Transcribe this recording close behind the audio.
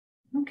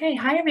Okay,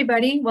 hi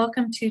everybody.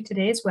 Welcome to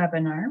today's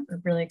webinar.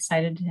 We're really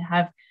excited to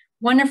have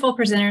wonderful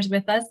presenters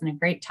with us and a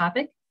great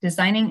topic,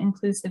 designing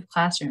inclusive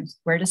classrooms,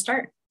 where to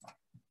start.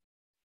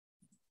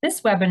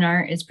 This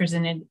webinar is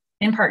presented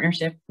in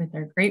partnership with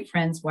our great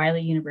friends,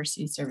 Wiley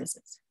University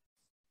Services.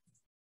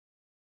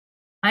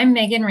 I'm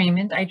Megan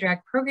Raymond. I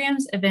direct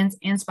programs, events,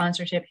 and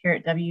sponsorship here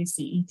at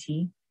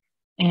WCET.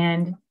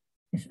 And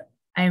if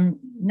I'm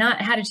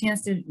not had a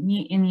chance to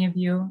meet any of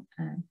you,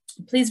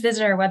 please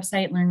visit our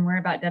website, learn more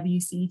about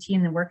WCET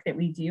and the work that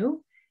we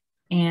do.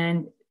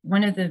 And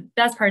one of the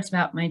best parts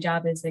about my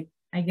job is that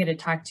I get to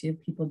talk to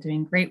people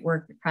doing great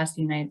work across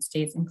the United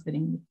States,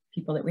 including the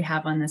people that we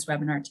have on this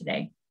webinar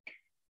today.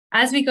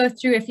 As we go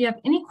through, if you have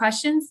any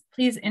questions,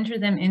 please enter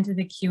them into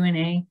the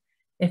Q&A.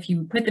 If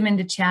you put them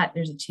into chat,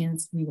 there's a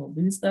chance we will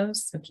lose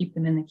those, so keep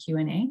them in the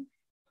Q&A.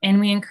 And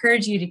we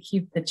encourage you to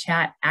keep the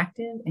chat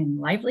active and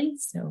lively,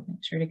 so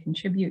make sure to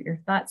contribute your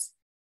thoughts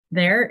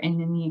there and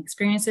any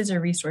experiences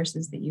or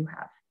resources that you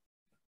have.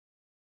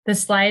 The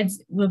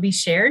slides will be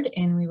shared,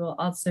 and we will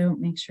also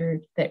make sure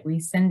that we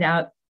send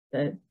out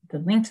the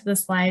link to the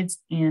slides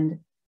and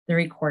the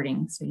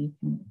recording, so you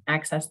can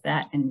access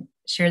that and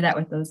share that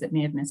with those that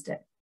may have missed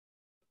it.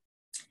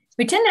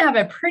 We tend to have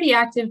a pretty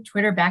active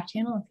Twitter back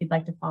channel. If you'd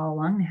like to follow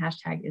along, the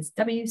hashtag is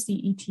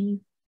WCET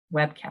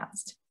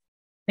Webcast.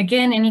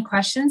 Again, any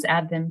questions,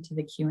 add them to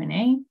the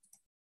Q&A.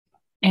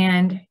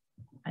 And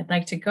I'd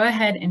like to go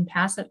ahead and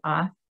pass it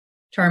off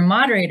to our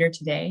moderator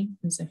today,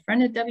 who's a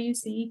friend of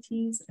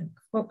WCET's,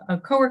 a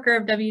coworker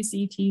of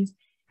WCET's,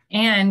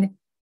 and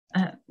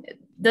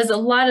does a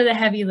lot of the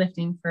heavy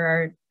lifting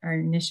for our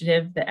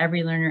initiative, the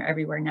Every Learner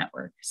Everywhere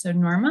Network. So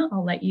Norma,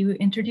 I'll let you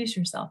introduce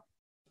yourself.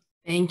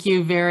 Thank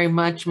you very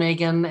much,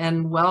 Megan,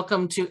 and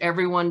welcome to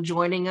everyone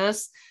joining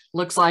us.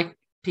 Looks like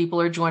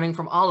people are joining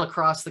from all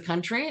across the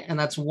country, and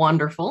that's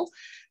wonderful.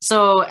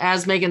 So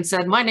as Megan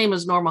said, my name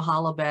is Norma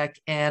Hollebeck,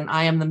 and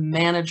I am the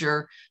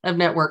manager of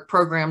network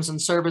programs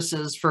and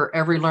services for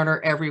Every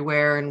Learner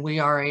Everywhere, and we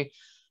are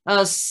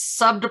a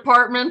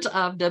sub-department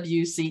of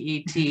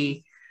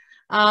WCET.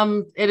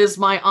 It is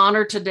my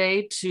honor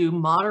today to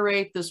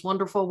moderate this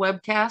wonderful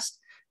webcast,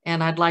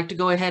 and I'd like to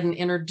go ahead and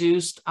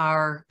introduce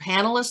our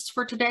panelists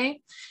for today.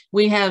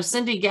 We have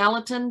Cindy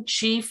Gallatin,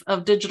 Chief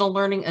of Digital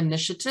Learning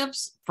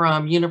Initiatives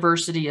from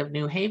University of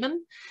New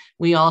Haven.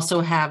 We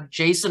also have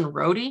Jason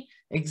Rohde,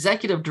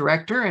 Executive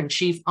Director and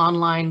Chief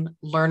Online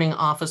Learning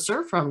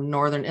Officer from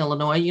Northern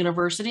Illinois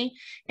University,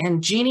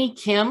 and Jeannie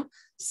Kim,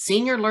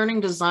 Senior Learning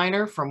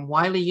Designer from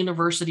Wiley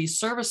University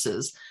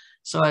Services.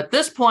 So at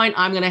this point,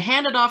 I'm going to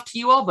hand it off to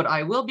you all, but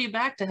I will be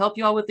back to help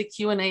you all with the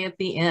Q&A at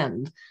the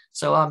end.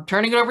 So I'm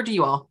turning it over to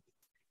you all.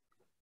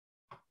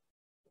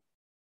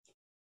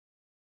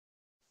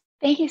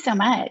 Thank you so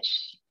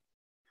much.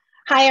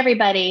 Hi,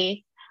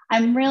 everybody.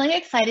 I'm really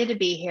excited to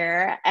be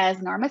here.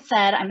 As Norma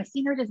said, I'm a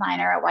senior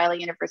designer at Wiley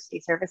University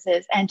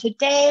Services. And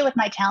today with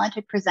my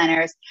talented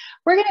presenters,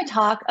 we're going to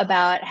talk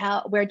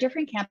about where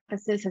different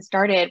campuses have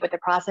started with the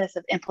process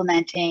of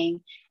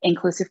implementing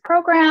inclusive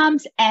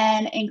programs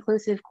and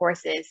inclusive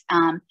courses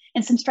and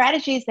some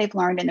strategies they've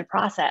learned in the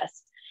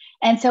process.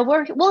 And so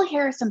we'll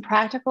hear some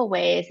practical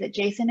ways that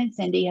Jason and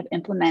Cindy have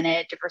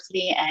implemented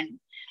diversity and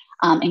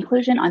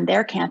inclusion on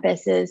their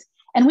campuses.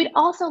 And we'd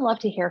also love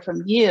to hear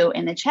from you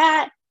in the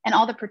chat and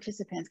all the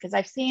participants, because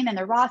I've seen in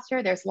the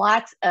roster, there's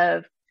lots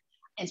of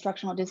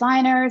instructional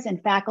designers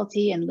and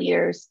faculty and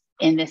leaders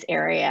in this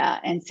area.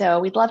 And so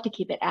we'd love to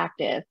keep it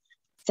active.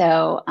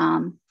 So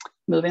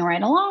moving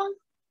right along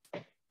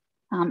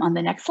on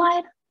the next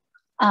slide.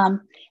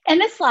 In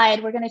this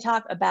slide, we're going to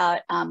talk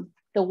about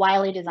the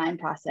Wiley design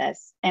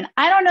process. And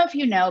I don't know if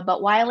you know,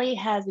 but Wiley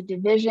has a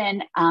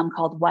division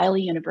called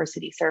Wiley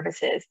University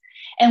Services.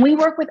 And we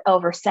work with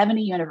over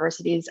 70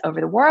 universities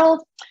over the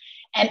world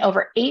and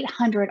over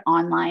 800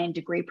 online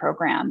degree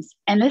programs.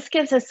 And this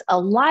gives us a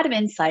lot of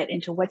insight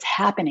into what's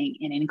happening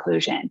in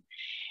inclusion.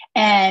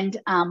 And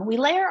we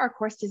layer our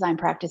course design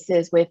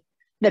practices with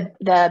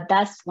the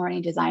best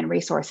learning design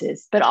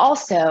resources, but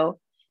also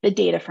the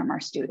data from our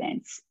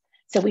students.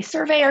 So we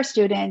survey our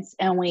students,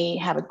 and we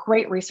have a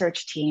great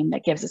research team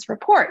that gives us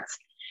reports.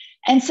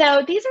 And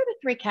so these are the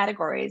three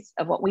categories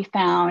of what we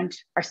found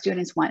our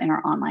students want in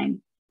our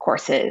online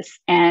courses.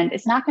 And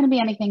it's not going to be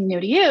anything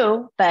new to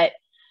you, but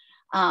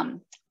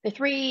the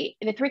three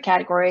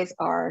categories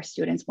are: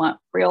 students want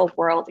real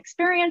world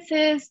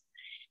experiences,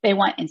 they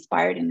want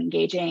inspired and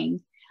engaging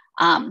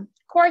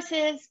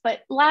courses, but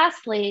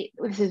lastly,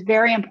 this is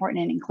very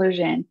important in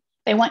inclusion,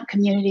 they want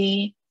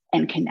community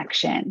and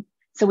connection.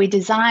 So we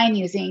design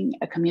using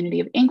a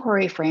community of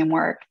inquiry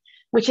framework,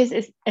 which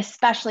is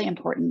especially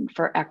important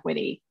for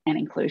equity and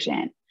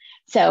inclusion.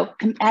 So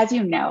as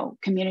you know,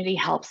 community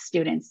helps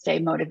students stay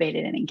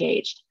motivated and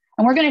engaged.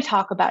 And we're going to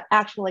talk about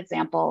actual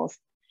examples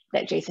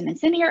that Jason and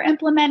Cindy are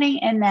implementing,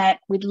 and that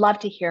we'd love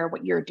to hear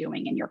what you're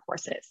doing in your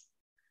courses.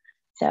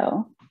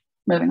 So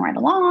moving right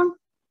along.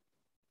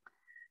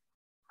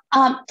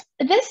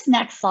 This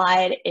next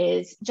slide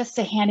is just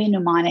a handy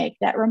mnemonic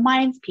that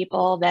reminds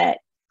people that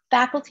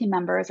faculty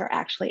members are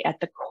actually at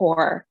the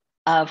core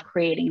of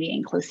creating the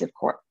inclusive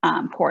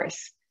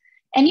course.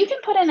 And you can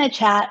put in a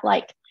chat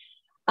like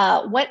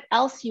what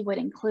else you would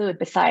include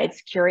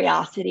besides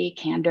curiosity,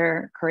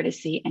 candor,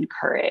 courtesy, and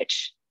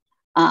courage.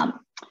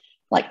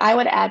 Like I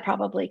would add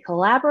probably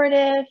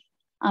collaborative.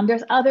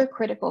 There's other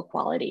critical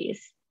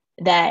qualities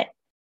that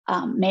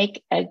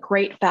make a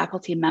great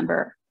faculty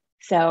member.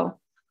 So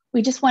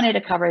we just wanted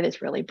to cover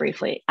this really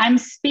briefly. I'm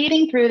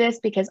speeding through this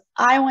because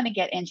I want to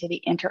get into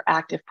the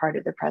interactive part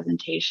of the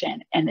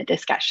presentation and the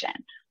discussion.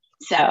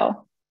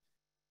 So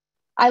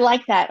I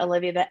like that,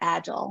 Olivia, the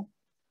agile.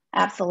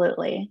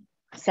 Absolutely.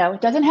 So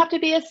it doesn't have to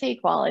be a C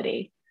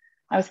quality.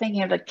 I was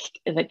thinking of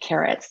the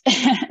carrots.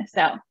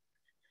 So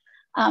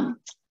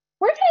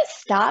we're going to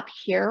stop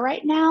here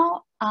right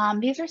now.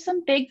 These are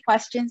some big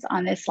questions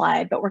on this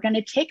slide, but we're going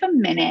to take a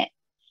minute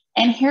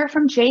and hear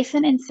from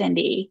Jason and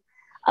Cindy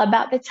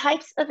about the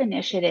types of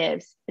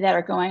initiatives that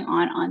are going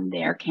on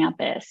their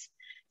campus.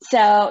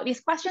 So these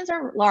questions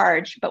are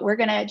large, but we're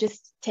going to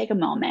just take a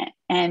moment,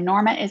 and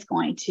Norma is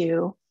going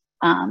to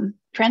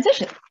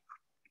transition.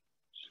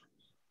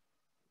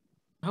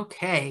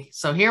 Okay,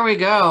 so here we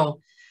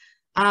go.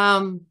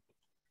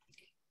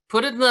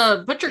 Put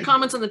your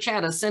comments in the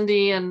chat as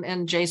Cindy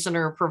and Jason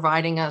are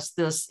providing us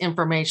this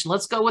information.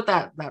 Let's go with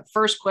that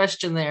first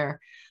question there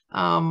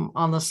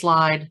on the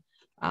slide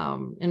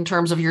in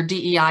terms of your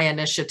DEI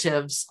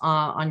initiatives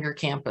on your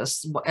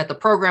campus at the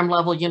program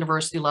level,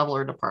 university level,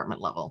 or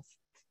department level.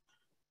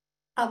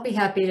 I'll be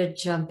happy to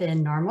jump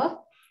in, Norma.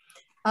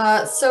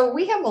 So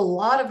we have a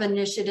lot of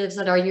initiatives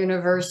at our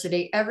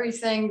university,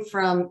 everything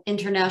from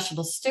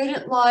international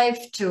student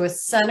life to a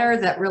center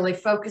that really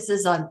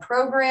focuses on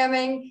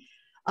programming,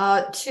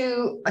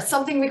 to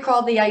something we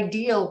call the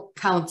Ideal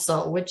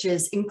Council, which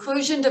is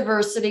inclusion,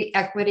 diversity,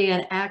 equity,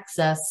 and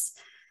access,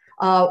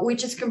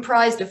 which is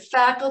comprised of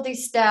faculty,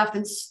 staff,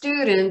 and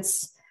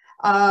students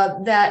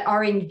that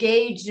are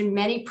engaged in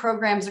many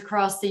programs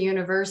across the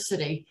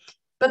university.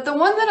 But the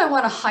one that I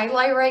want to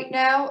highlight right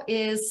now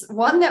is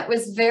one that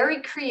was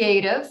very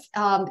creative.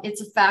 It's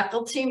a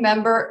faculty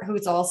member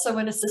who's also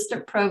an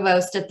assistant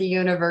provost at the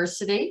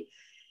university.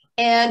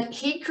 And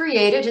he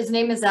created, his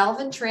name is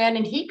Alvin Tran,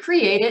 and he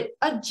created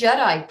a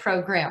JEDI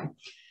program.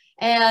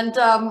 And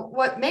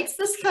what makes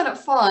this kind of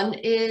fun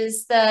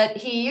is that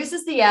he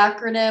uses the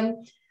acronym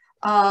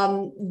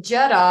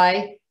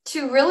JEDI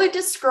to really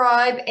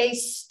describe a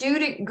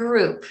student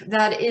group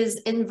that is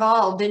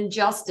involved in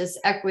justice,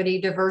 equity,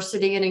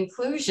 diversity, and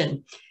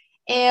inclusion.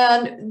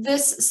 And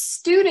this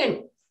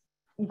student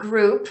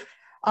group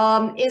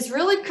is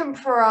really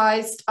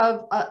comprised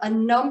of a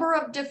number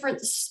of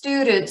different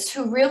students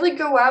who really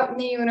go out in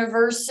the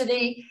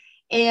university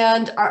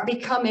and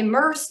become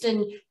immersed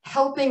in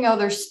helping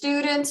other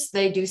students.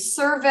 They do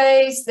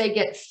surveys, they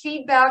get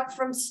feedback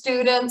from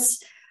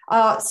students.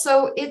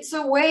 So it's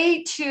a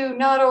way to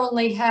not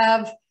only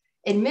have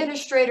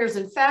administrators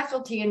and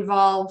faculty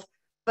involved,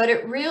 but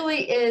it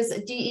really is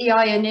a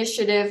DEI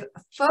initiative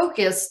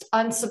focused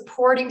on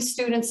supporting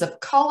students of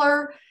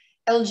color,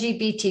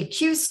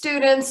 LGBTQ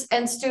students,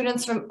 and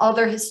students from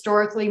other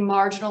historically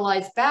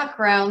marginalized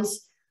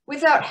backgrounds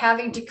without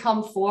having to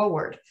come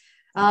forward.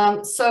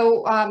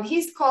 So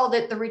he's called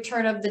it the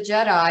Return of the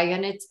Jedi,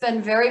 and it's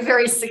been very,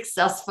 very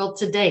successful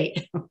to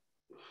date.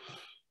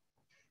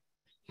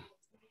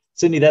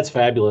 Cindy, that's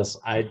fabulous.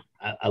 I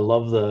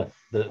love the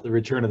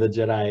Return of the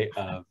Jedi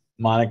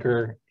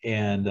moniker,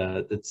 and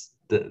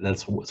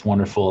that's what's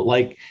wonderful.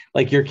 Like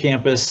your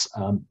campus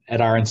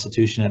at our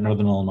institution at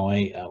Northern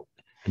Illinois,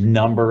 a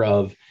number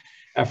of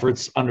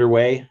efforts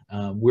underway.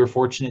 We're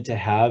fortunate to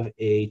have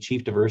a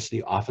chief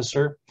diversity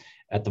officer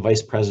at the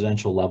vice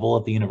presidential level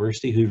at the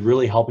university who's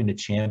really helping to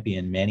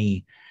champion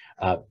many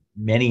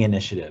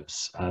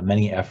initiatives,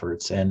 many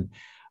efforts. And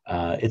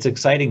it's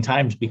exciting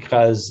times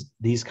because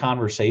these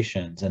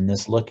conversations and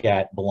this look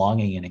at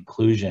belonging and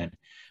inclusion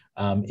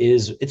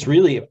it's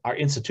really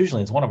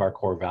institutionally, it's one of our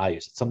core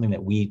values. It's something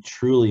that we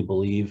truly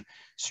believe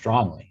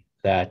strongly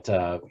that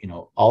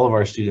all of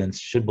our students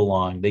should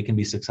belong, they can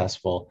be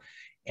successful,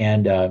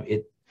 and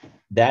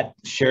that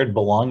shared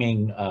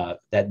belonging,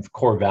 that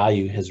core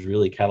value has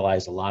really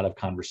catalyzed a lot of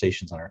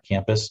conversations on our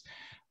campus.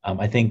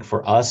 I think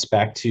for us,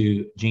 back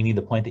to Jeannie,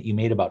 the point that you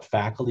made about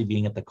faculty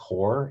being at the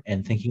core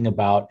and thinking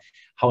about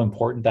how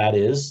important that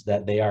is,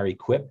 that they are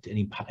equipped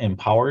and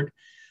empowered,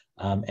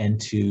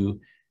 and to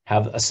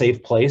have a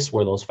safe place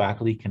where those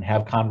faculty can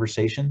have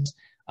conversations.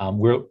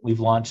 We've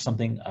launched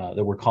something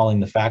that we're calling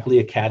the Faculty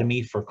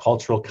Academy for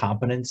Cultural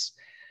Competence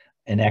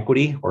and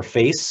Equity, or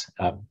FACE.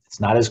 It's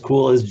not as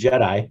cool as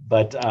JEDI,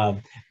 but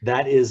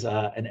that is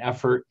an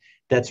effort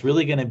that's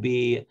really going to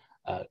be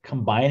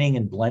combining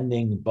and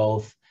blending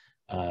both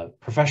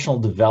professional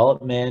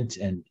development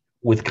and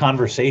with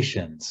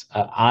conversations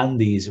on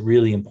these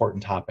really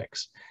important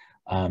topics,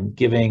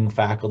 giving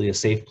faculty a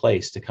safe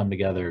place to come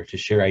together to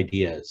share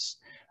ideas,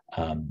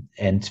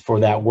 and for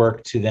that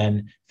work to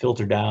then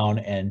filter down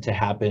and to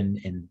happen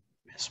in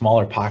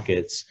smaller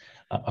pockets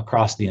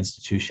across the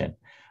institution.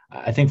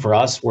 I think for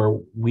us, where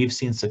we've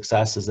seen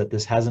success is that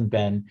this hasn't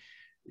been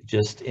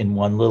just in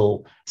one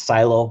little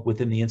silo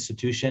within the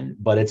institution,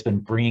 but it's been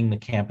bringing the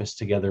campus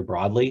together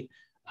broadly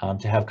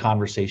to have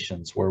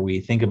conversations where we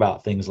think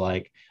about things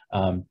like,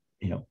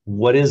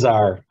 what is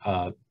our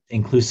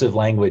inclusive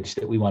language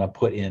that we want to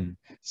put in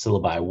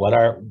syllabi?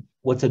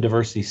 What's a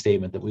diversity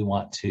statement that we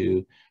want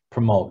to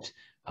promote?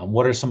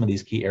 What are some of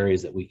these key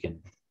areas that we can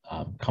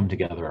come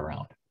together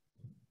around?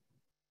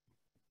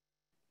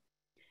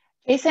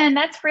 Jason,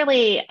 that's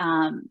really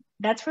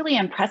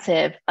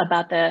impressive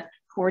about the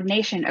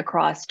coordination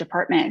across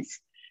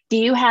departments. Do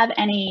you have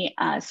any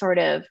sort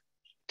of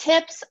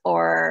tips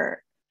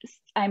or,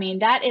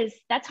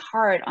 that's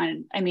hard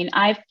on,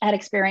 I've had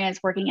experience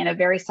working in a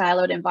very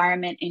siloed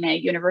environment in a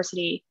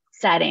university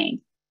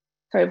setting.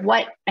 Sort of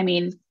what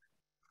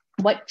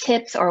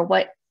tips or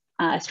what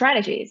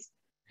strategies?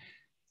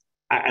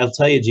 I'll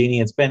tell you, Jeannie,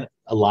 it's been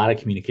a lot of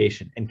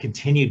communication and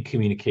continued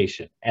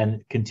communication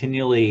and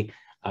continually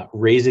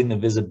raising the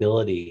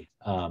visibility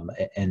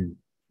and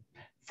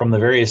from the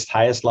various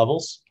highest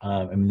levels.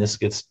 This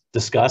gets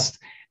discussed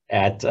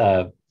at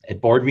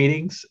board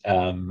meetings,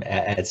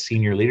 at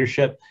senior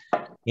leadership,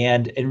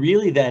 and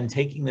really then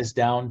taking this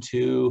down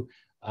to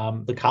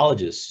the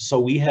colleges. So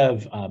we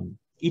have,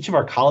 each of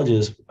our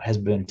colleges has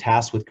been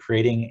tasked with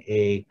creating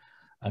a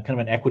kind of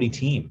an equity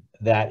team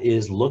that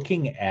is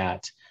looking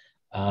at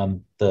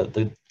not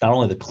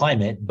only the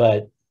climate,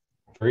 but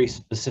very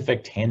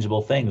specific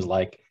tangible things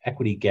like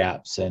equity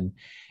gaps and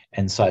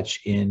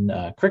such in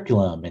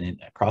curriculum and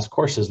across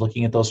courses,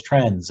 looking at those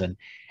trends and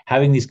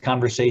having these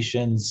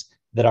conversations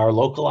that are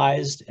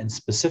localized and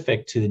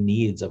specific to the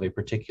needs of a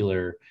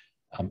particular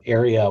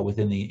area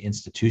within the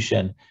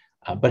institution,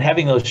 but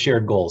having those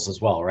shared goals as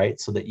well, right?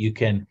 So that you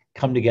can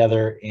come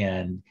together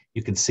and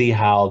you can see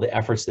how the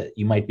efforts that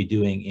you might be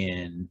doing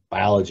in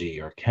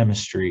biology or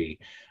chemistry,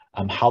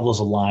 how those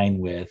align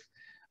with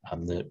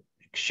the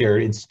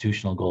shared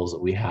institutional goals that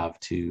we have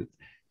to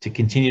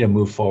continue to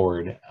move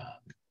forward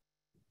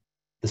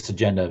this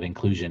agenda of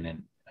inclusion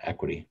and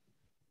equity.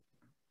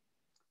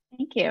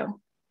 Thank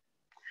you.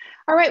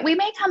 All right, we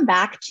may come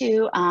back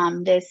to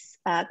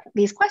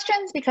these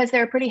questions because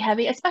they're pretty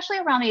heavy, especially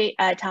around the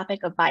topic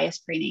of bias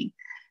screening.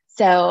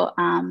 So,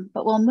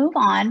 but we'll move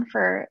on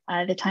for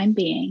the time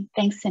being.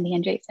 Thanks, Cindy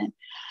and Jason.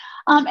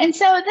 And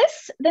so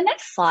the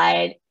next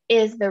slide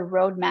is the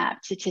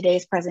roadmap to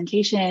today's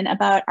presentation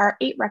about our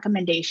 8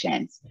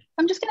 recommendations.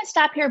 I'm just going to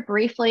stop here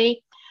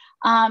briefly.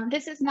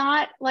 This is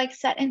not like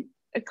set in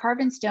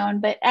carved in stone,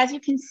 but as you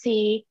can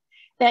see,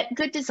 that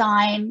good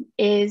design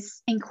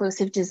is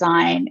inclusive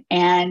design,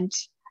 and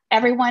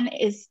everyone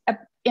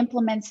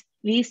implements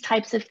these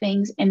types of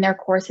things in their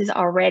courses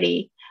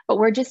already. But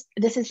we're going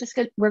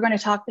to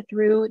talk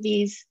through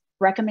these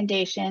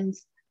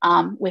recommendations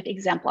with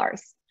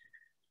exemplars.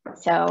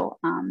 So,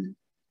 and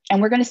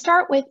we're going to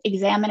start with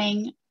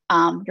examining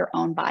your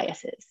own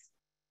biases.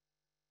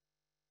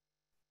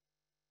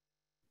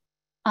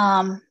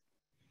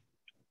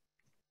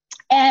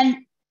 And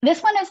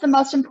this one is the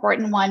most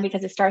important one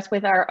because it starts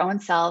with our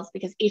own selves,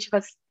 because each of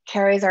us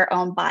carries our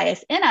own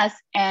bias in us.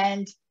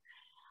 And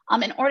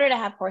in order to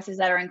have courses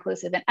that are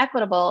inclusive and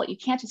equitable, you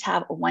can't just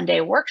have a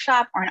one-day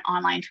workshop or an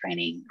online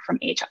training from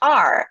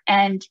HR.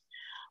 And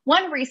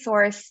one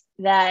resource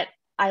that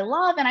I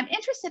love, and I'm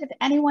interested if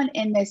anyone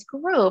in this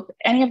group,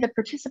 any of the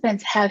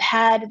participants have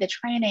had the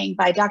training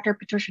by Dr.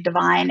 Patricia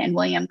Devine and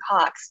William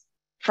Cox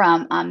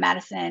from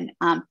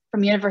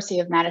from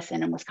University of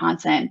Madison in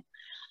Wisconsin,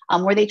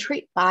 where they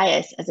treat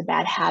bias as a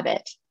bad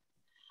habit.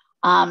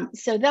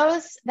 So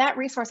that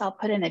resource I'll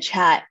put in the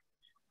chat,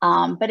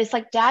 but it's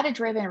like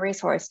data-driven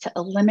resource to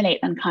eliminate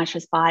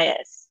unconscious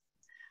bias.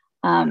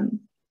 But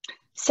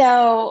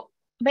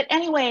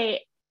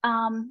anyway,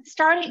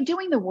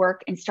 doing the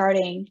work and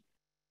starting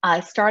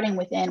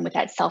within with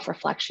that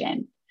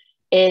self-reflection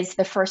is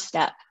the first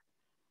step.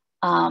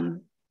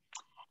 And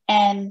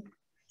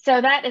so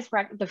that is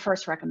the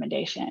first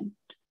recommendation.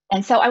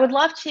 And so I would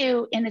love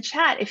to, in the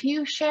chat, if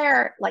you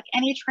share like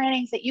any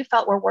trainings that you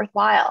felt were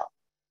worthwhile.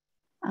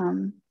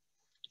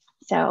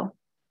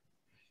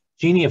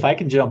 Jeannie, if I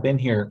can jump in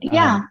here,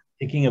 yeah.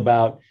 Thinking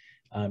about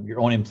your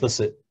own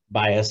implicit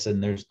bias,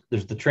 and there's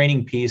the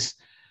training piece.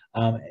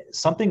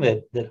 Something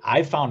that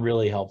I found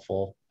really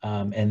helpful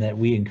and that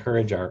we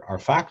encourage our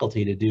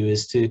faculty to do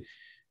is to,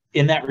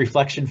 in that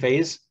reflection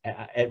phase,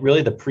 at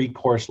really the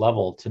pre-course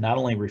level, to not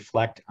only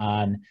reflect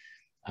on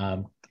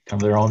kind of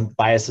their own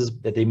biases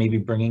that they may be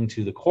bringing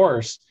to the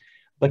course,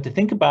 but to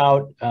think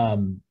about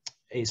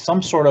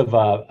some sort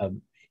of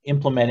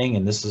implementing,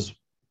 and this is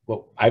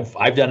what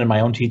I've done in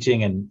my own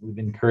teaching, and we've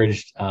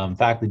encouraged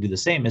faculty to do the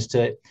same, is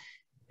to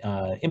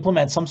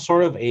implement some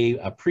sort of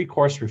a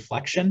pre-course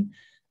reflection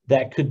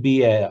that could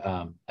be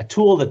a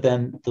tool that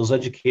then those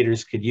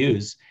educators could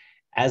use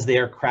as they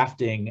are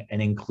crafting an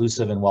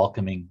inclusive and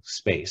welcoming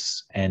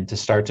space, and to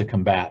start to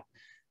combat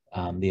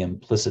the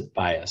implicit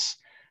bias.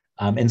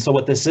 And so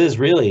what this is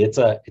really, it's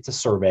a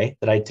survey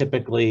that I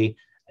typically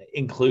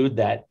include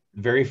that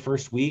very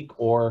first week,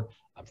 or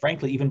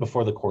frankly, even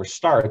before the course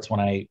starts, when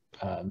I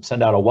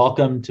send out a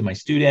welcome to my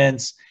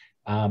students,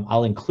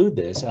 I'll include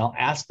this, and I'll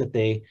ask that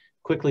they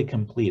quickly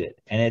complete it.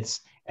 And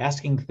it's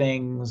asking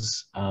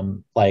things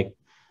like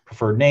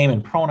preferred name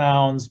and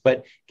pronouns,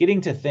 but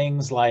getting to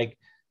things like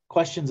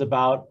questions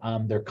about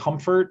their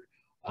comfort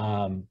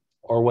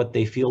or what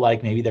they feel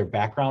like, maybe their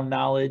background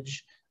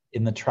knowledge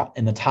in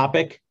the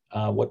topic,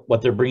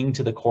 what they're bringing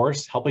to the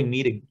course, helping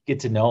me to get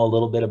to know a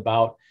little bit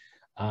about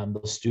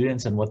those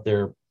students and what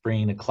they're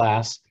bringing to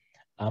class.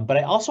 But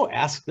I also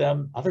ask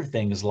them other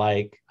things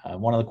like,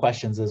 one of the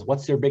questions is,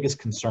 what's their biggest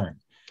concern?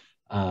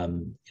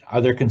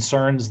 Are there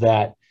concerns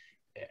that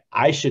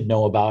I should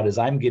know about as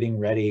I'm getting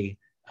ready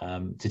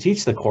to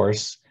teach the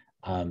course,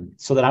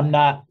 so that I'm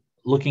not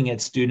looking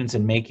at students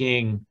and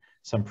making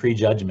some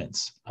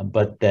prejudgments,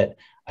 but that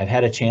I've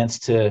had a chance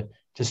to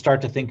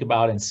start to think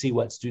about and see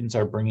what students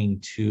are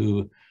bringing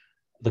to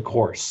the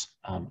course.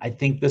 I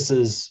think this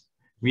is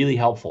really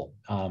helpful.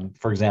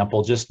 For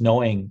example, just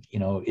knowing,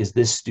 is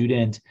this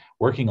student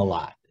working a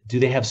lot? Do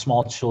they have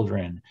small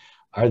children?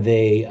 Are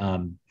they,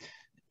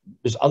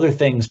 there's other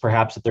things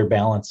perhaps that they're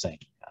balancing.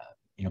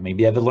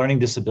 Maybe they have a learning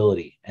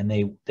disability and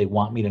they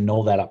want me to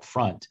know that up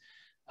front.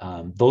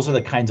 Those are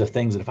the kinds of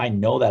things that if I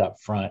know that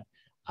up front,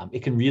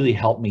 it can really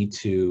help me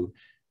to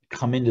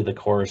come into the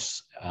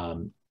course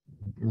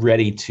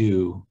ready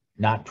to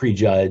not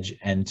prejudge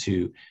and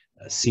to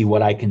see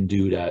what I can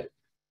do to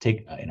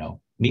take,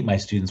 meet my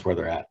students where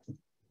they're at.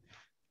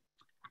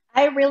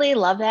 I really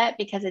love that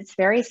because it's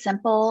very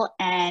simple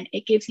and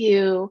it gives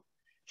you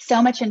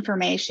so much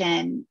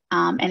information,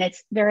 and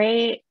it's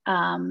very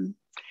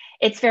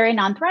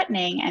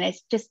non-threatening, and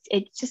it's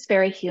just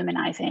very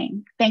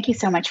humanizing. Thank you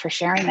so much for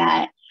sharing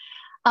that.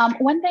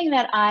 One thing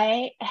that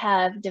I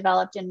have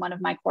developed in one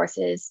of my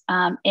courses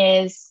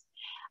is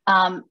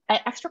an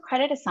extra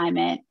credit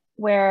assignment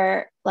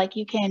where, like,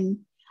 you can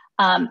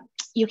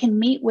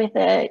meet with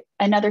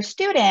another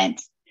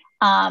student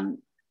on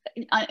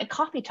a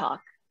coffee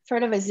talk,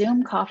 sort of a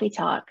Zoom coffee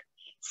talk.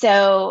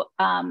 So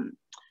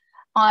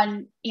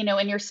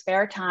in your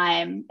spare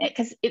time,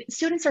 because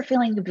students are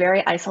feeling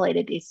very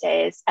isolated these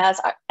days, as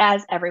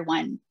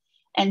everyone.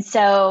 And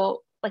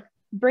so, like,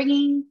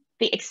 bringing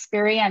the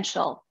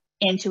experiential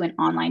into an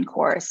online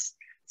course.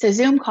 So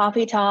Zoom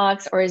coffee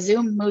talks or a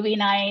Zoom movie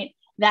night,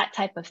 that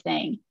type of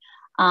thing.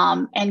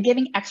 And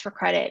giving extra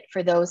credit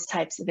for those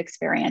types of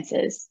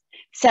experiences.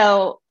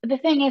 So the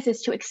thing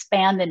is to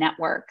expand the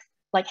network,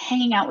 like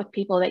hanging out with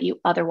people that you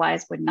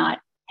otherwise would not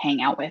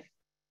hang out with.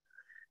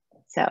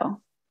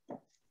 So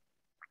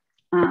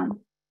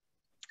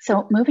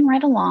moving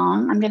right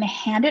along, I'm going to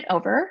hand it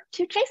over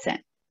to Jason.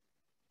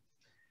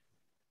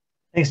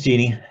 Thanks,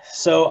 Jeannie.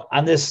 So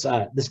on this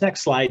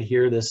next slide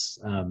here, this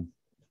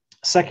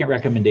second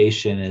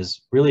recommendation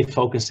is really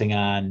focusing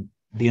on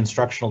the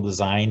instructional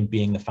design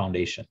being the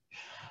foundation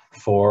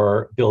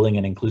for building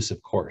an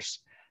inclusive course.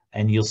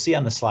 And you'll see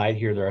on the slide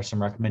here, there are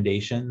some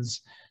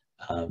recommendations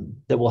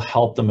that will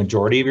help the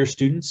majority of your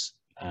students.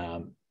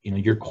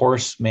 Your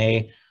course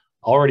may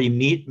already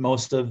meet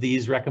most of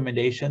these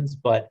recommendations,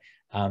 but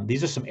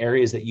these are some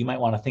areas that you might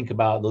want to think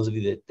about, those of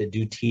you that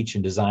do teach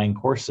and design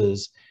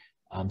courses,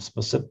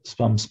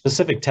 some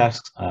specific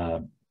tasks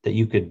that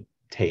you could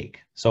take.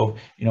 So,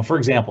 for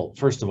example,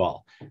 first of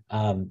all,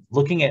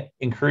 looking at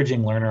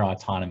encouraging learner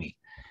autonomy.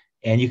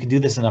 And you can do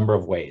this a number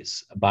of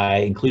ways by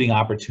including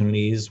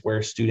opportunities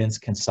where students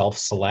can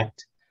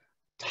self-select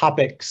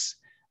topics,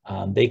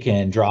 they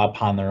can draw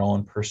upon their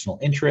own personal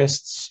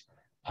interests,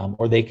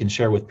 or they can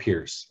share with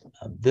peers.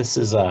 This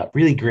is a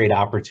really great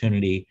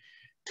opportunity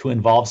to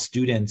involve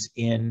students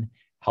in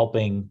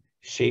helping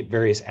shape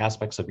various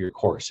aspects of your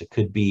course. It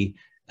could be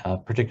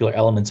particular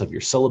elements of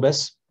your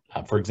syllabus.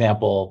 For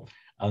example,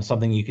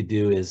 something you could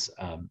do is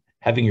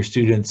having your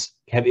students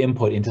have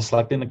input into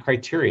selecting the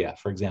criteria,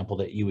 for example,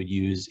 that you would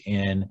use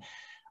in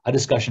a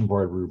discussion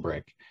board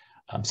rubric.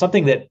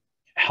 Something that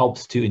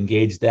helps to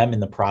engage them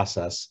in the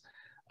process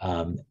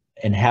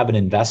and have an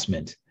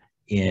investment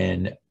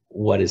in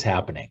what is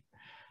happening.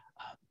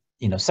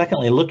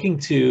 Secondly, looking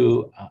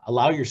to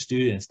allow your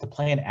students to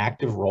play an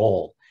active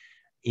role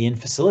in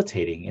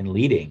facilitating and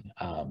leading,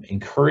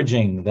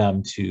 encouraging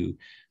them to,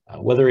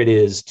 whether it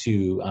is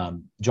to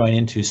join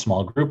into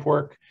small group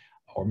work,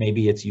 or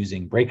maybe it's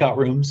using breakout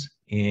rooms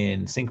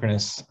in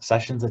synchronous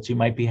sessions that you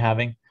might be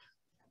having.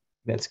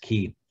 That's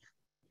key.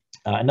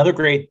 Another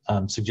great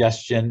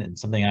suggestion, and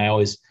something I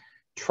always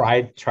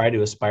try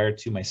to aspire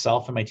to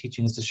myself in my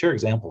teaching, is to share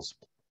examples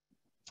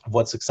of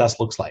what success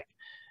looks like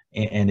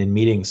and in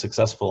meeting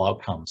successful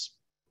outcomes.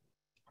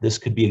 This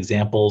could be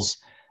examples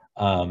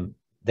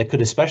that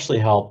could especially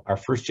help our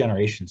first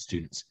generation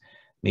students.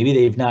 Maybe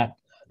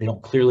they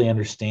don't clearly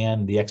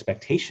understand the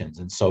expectations,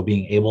 and so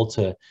being able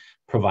to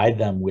provide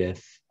them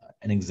with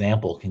an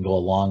example can go a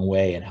long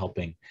way in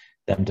helping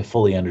them to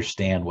fully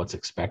understand what's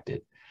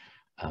expected.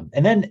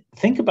 And then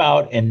think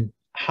about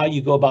how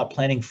you go about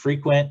planning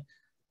frequent,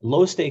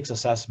 low-stakes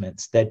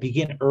assessments that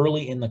begin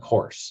early in the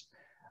course.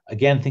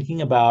 Again,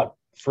 thinking about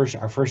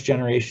our first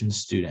generation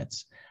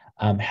students,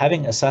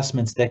 having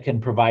assessments that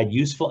can provide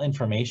useful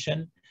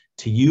information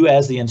to you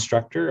as the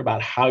instructor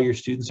about how your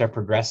students are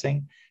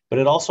progressing, but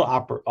it also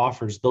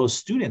offers those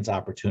students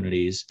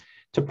opportunities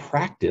to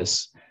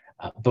practice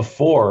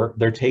before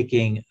they're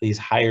taking these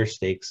higher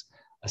stakes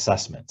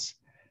assessments.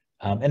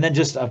 And then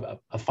just a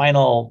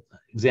final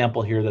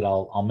example here that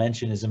I'll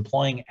mention is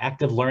employing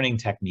active learning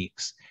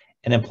techniques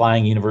and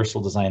applying universal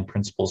design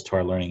principles to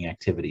our learning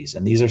activities.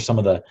 And these are some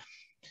of the,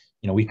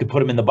 we could put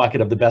them in the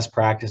bucket of the best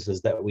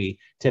practices that we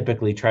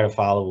typically try to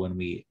follow when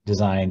we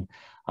design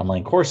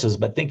online courses,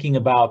 but thinking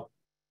about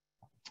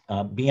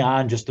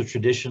beyond just the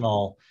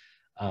traditional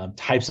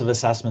types of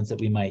assessments that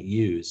we might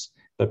use,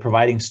 but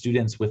providing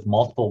students with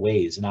multiple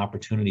ways and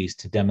opportunities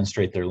to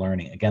demonstrate their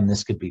learning. Again,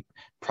 this could be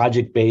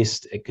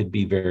project-based, it could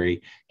be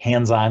very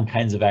hands-on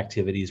kinds of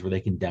activities where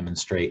they can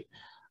demonstrate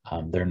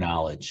their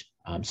knowledge.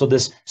 So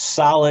this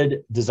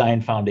solid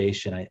design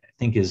foundation, I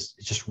think, is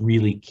just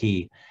really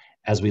key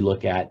as we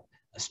look at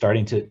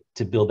starting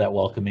to build that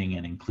welcoming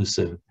and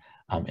inclusive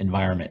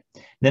environment.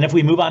 Then if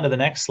we move on to the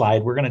next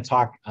slide, we're going to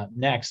talk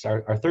next,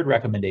 our third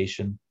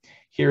recommendation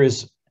here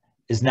is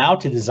now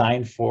to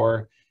design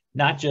for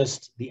not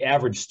just the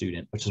average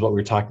student, which is what we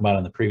were talking about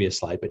on the previous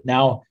slide, but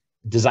now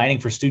designing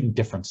for student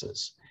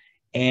differences.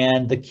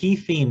 And the key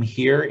theme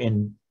here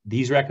in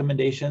these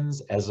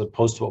recommendations, as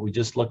opposed to what we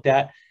just looked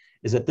at,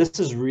 is that this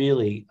is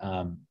really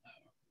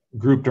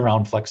grouped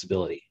around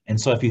flexibility.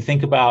 And so if you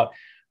think about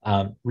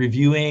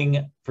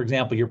reviewing, for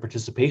example, your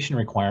participation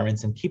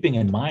requirements and keeping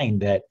in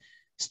mind that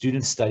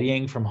students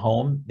studying from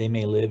home, they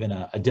may live in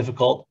a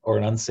difficult or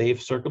an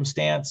unsafe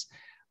circumstance.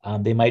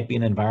 They might be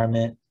in an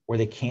environment where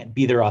they can't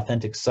be their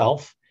authentic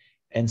self.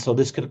 And so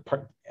this could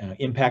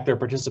impact their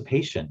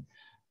participation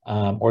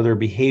or their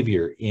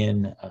behavior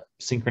in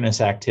synchronous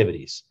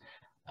activities.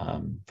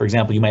 For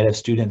example, you might have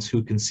students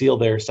who conceal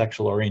their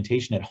sexual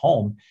orientation at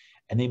home,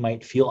 and they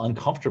might feel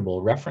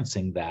uncomfortable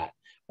referencing that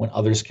when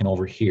others can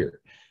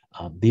overhear.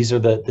 These are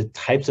the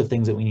types of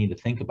things that we need to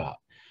think about.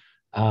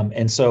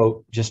 And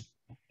so just,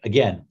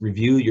 again,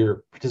 review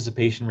your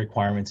participation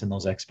requirements and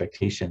those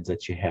expectations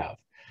that you have.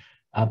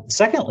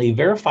 Secondly,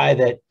 verify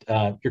that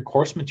your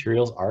course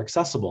materials are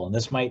accessible. And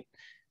this might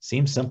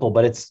seem simple,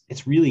 but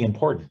it's really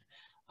important.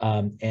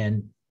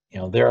 And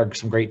there are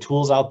some great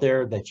tools out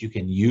there that you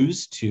can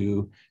use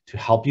to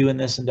help you in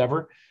this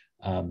endeavor.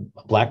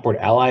 Blackboard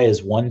Ally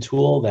is one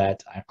tool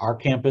that our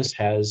campus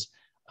has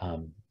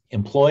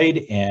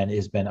employed and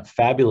has been a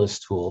fabulous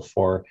tool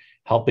for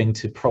helping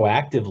to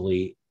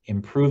proactively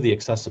improve the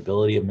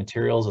accessibility of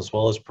materials as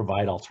well as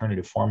provide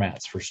alternative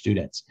formats for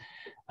students.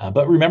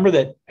 But remember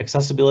that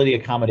accessibility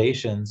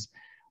accommodations,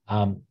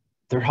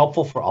 they're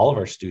helpful for all of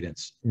our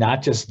students,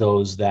 not just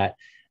those that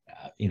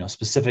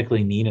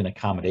specifically need an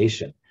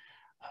accommodation.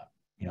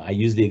 I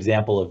use the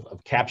example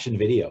of captioned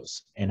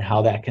videos and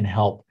how that can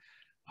help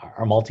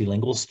our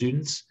multilingual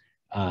students.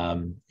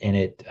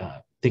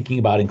 Thinking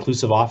about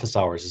inclusive office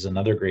hours is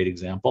another great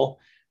example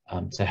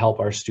to help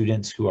our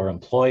students who are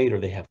employed or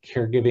they have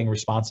caregiving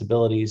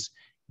responsibilities,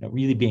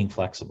 really being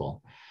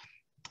flexible.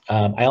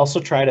 I also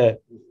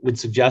would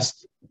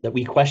suggest that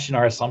we question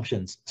our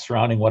assumptions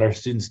surrounding what our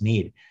students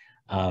need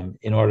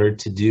in order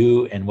to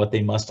do and what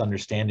they must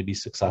understand to be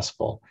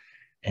successful.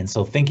 And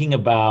so thinking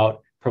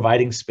about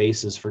providing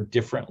spaces for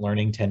different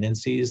learning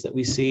tendencies that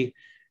we see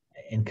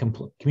and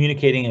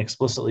communicating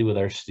explicitly with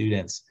our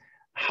students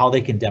how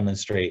they can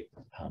demonstrate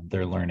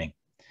their learning.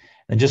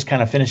 And just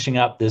kind of finishing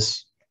up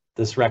this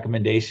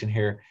recommendation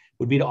here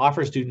would be to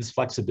offer students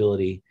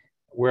flexibility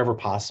wherever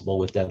possible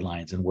with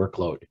deadlines and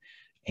workload,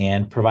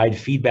 and provide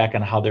feedback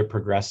on how they're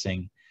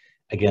progressing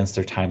against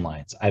their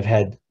timelines. I've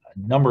had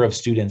a number of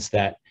students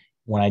that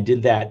when I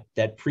did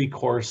that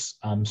pre-course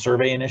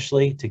survey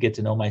initially to get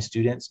to know my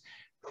students,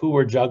 who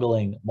were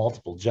juggling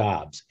multiple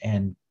jobs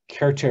and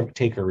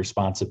caretaker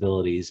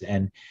responsibilities,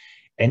 and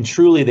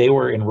truly they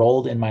were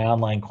enrolled in my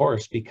online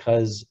course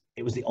because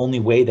it was the only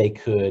way they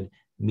could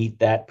meet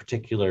that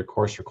particular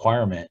course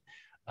requirement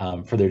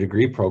for their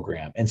degree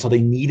program. And so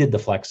they needed the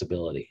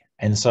flexibility.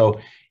 And so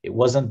it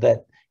wasn't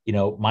that,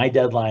 my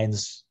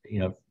deadlines,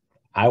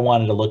 I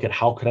wanted to look at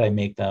how could I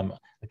make them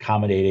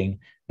accommodating,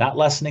 not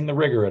lessening the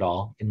rigor at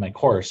all in my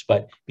course,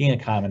 but being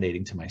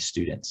accommodating to my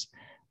students.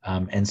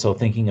 And so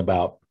thinking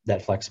about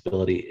that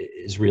flexibility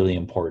is really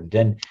important.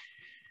 And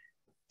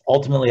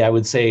ultimately, I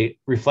would say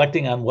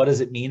reflecting on what does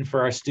it mean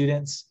for our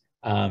students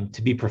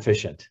to be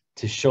proficient,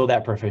 to show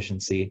that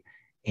proficiency,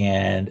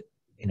 and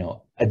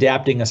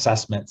adapting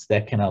assessments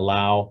that can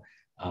allow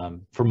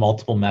for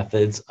multiple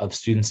methods of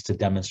students to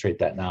demonstrate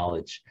that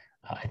knowledge,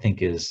 I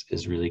think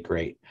is really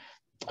great.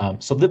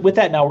 So with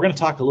that, now we're going to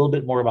talk a little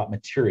bit more about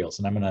materials,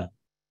 and I'm going to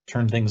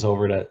turn things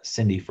over to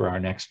Cindy for our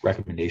next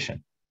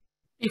recommendation.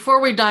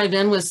 Before we dive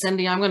in with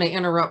Cindy, I'm going to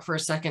interrupt for a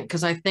second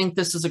because I think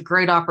this is a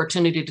great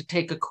opportunity to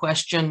take a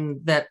question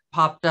that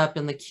popped up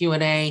in the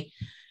Q&A.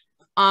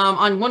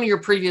 On one of your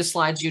previous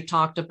slides, you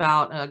talked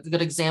about a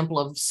good example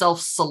of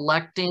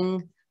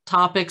self-selecting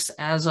topics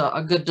as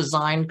a good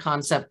design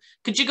concept.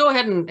 Could you go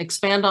ahead and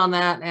expand on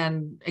that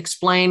and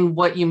explain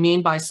what you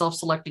mean by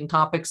self-selecting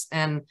topics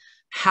and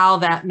how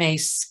that may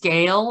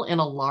scale in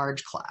a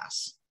large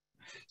class?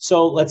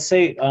 So let's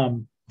say,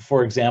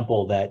 for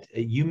example, that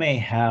you may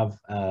have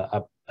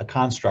a a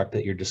construct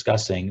that you're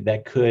discussing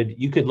that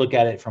you could look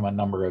at it from a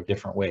number of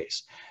different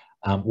ways.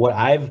 What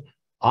I've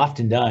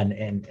often done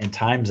and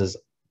times is,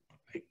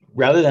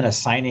 rather than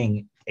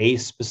assigning a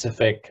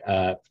specific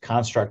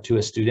construct to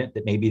a student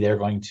that maybe they're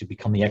going to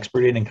become the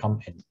expert in and come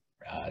and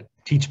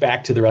teach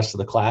back to the rest of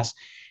the class,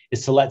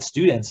 is to let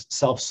students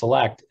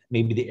self-select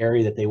maybe the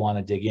area that they want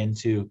to dig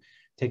into,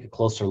 take a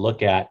closer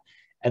look at.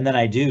 And then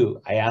I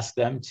ask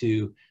them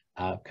to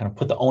kind of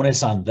put the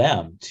onus on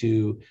them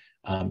to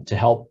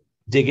help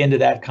dig into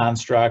that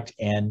construct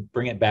and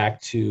bring it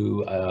back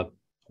to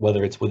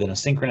whether it's within a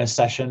synchronous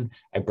session,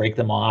 I break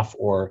them off,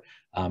 or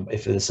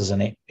if this is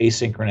an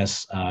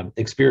asynchronous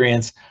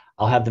experience,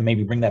 I'll have them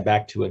maybe bring that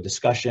back to a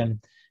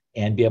discussion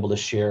and be able to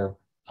share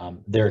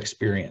their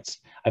experience.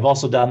 I've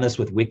also done this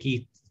with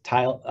wiki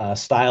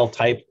style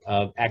type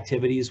of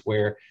activities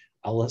where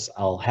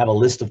I'll have a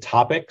list of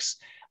topics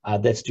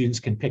that students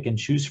can pick and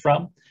choose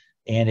from.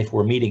 And if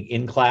we're meeting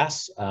in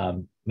class,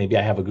 maybe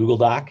I have a Google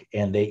Doc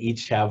and they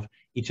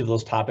each of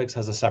those topics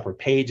has a separate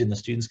page, and the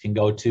students can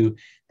go to,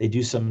 they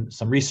do some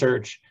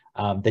research,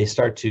 they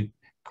start to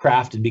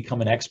craft and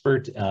become an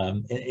expert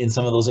in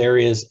some of those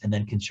areas, and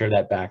then can share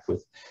that back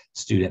with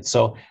students.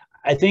 So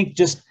I think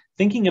just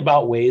thinking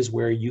about ways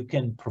where you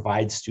can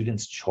provide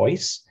students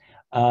choice,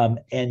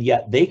 and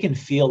yet they can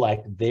feel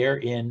like they're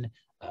in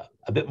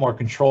a bit more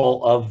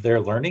control of their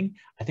learning,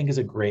 I think is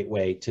a great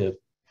way to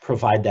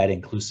provide that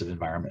inclusive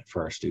environment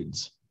for our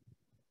students.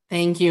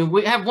 Thank you.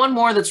 We have one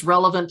more that's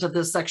relevant to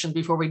this section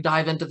before we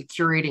dive into the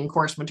curating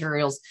course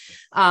materials.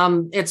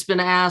 It's been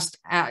asked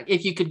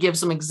if you could give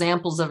some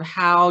examples of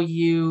how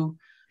you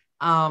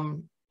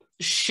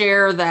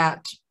share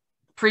that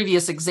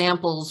previous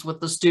examples with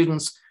the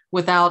students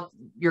without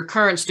your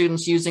current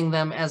students using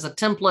them as a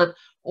template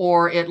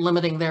or it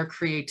limiting their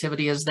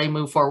creativity as they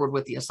move forward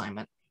with the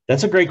assignment.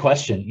 That's a great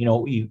question. You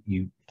know,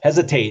 you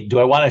hesitate. Do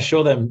I want to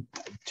show them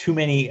too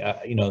many,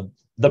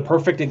 the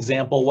perfect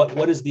example?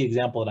 What is the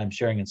example that I'm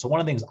sharing? And so one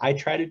of the things I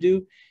try to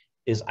do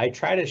is I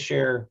try to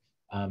share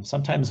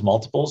sometimes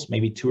multiples,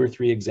 maybe 2 or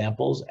 3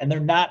 examples, and they're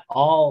not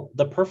all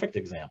the perfect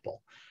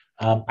example.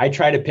 I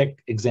try to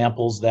pick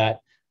examples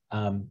that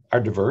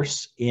are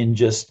diverse in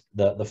just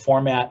the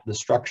format, the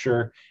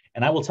structure,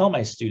 and I will tell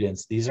my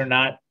students these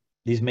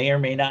may or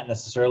may not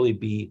necessarily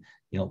be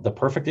the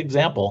perfect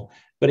example,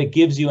 but it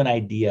gives you an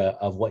idea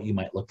of what you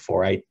might look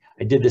for. I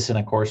did this in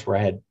a course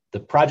where the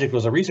project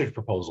was a research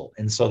proposal.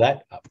 And so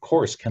that, of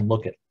course, can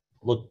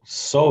look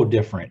so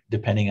different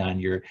depending on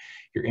your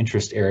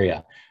interest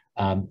area.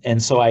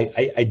 And so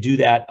I do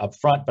that up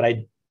front, but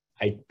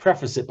I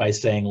preface it by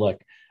saying,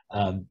 look,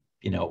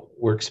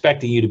 we're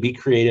expecting you to be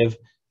creative.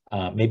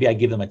 Maybe I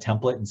give them a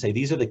template and say,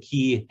 these are the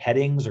key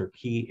headings or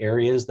key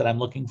areas that I'm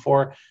looking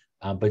for.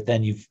 But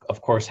then you,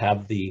 of course,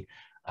 have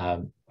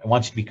I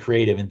want you to be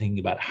creative in thinking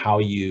about how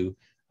you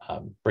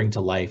bring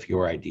to life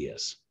your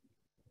ideas.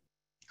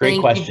 Great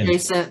question. You,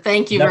 Jason.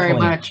 Thank you very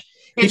much.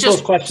 Keep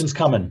those questions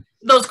coming.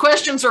 Those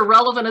questions are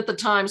relevant at the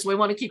time, so we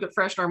want to keep it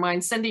fresh in our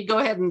minds. Cindy, go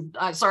ahead and,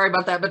 sorry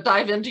about that, but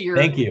dive into your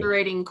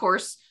curating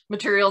course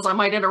materials. I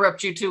might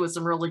interrupt you too with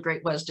some really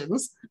great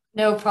questions.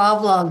 No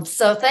problem.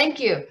 So thank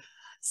you.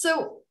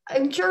 So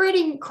in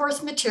curating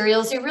course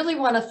materials, you really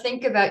want to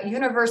think about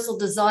universal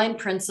design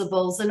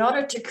principles in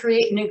order to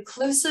create an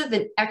inclusive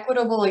and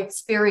equitable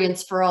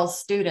experience for all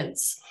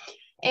students.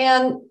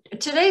 And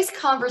today's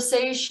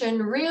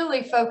conversation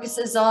really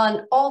focuses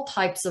on all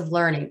types of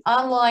learning,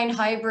 online,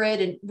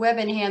 hybrid, and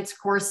web-enhanced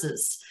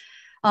courses,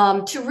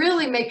 to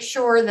really make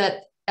sure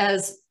that,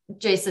 as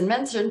Jason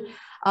mentioned,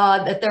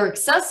 that they're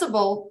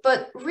accessible,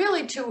 but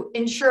really to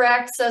ensure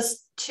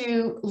access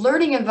to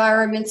learning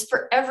environments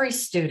for every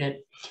student.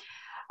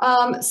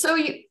 One of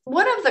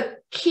the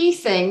key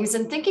things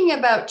in thinking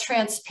about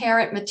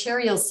transparent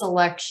material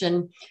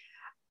selection,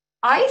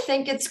 I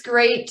think it's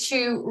great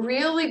to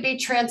really be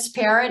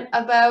transparent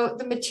about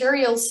the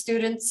materials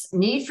students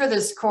need for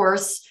this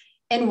course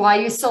and why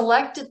you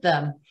selected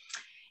them.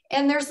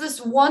 And there's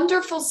this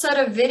wonderful set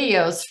of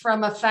videos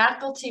from a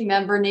faculty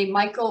member named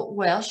Michael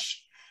Wesch.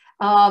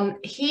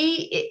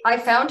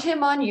 I found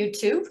him on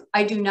YouTube.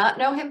 I do not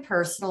know him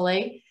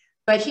personally,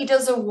 but he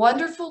does a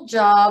wonderful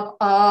job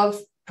of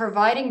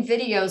providing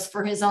videos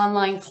for his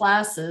online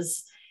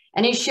classes,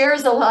 and he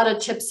shares a lot of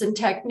tips and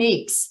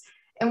techniques.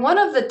 And one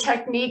of the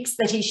techniques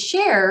that he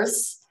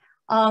shares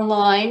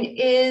online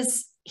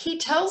is he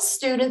tells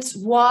students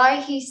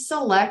why he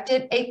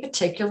selected a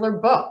particular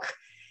book.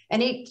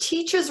 And he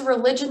teaches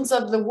religions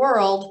of the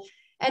world,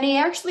 and he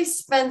actually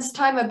spends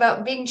time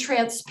about being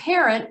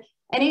transparent.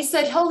 And he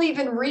said he'll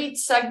even read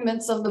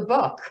segments of the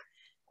book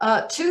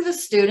to the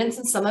students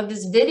in some of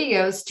his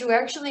videos to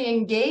actually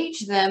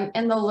engage them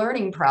in the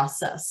learning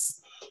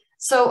process.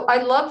 So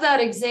I love that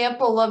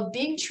example of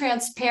being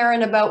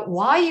transparent about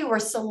why you are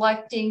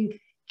selecting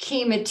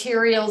key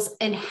materials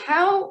and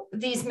how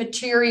these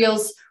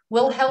materials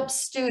will help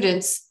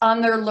students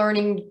on their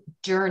learning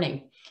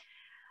journey.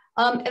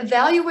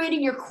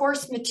 Evaluating your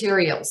course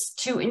materials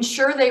to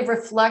ensure they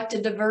reflect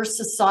a diverse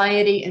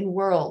society and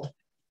world.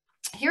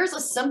 Here's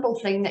a simple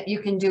thing that you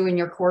can do in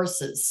your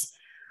courses.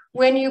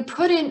 when you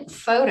put in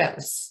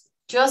photos,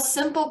 just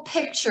simple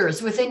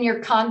pictures within your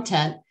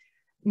content,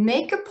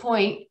 make a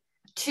point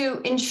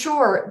to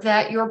ensure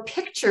that your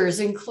pictures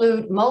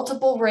include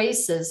multiple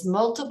races,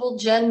 multiple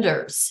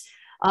genders,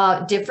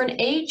 different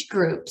age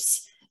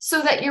groups,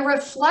 so that you're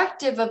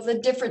reflective of the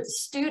different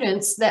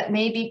students that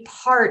may be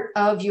part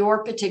of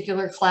your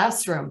particular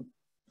classroom.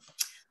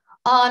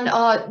 On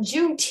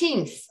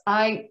Juneteenth,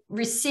 I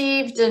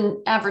received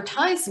an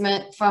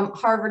advertisement from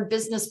Harvard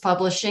Business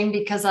Publishing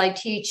because I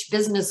teach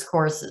business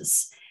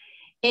courses.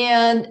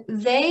 And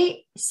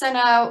they sent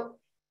out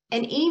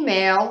an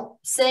email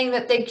saying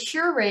that they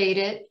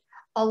curated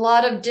a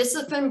lot of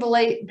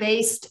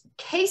discipline-based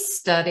case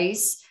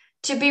studies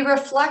to be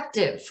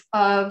reflective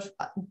of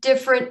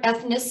different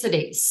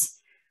ethnicities.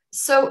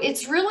 So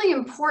it's really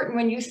important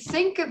when you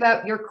think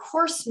about your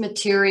course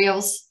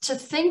materials to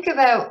think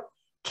about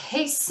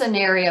case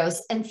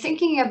scenarios and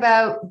thinking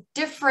about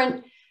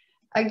different,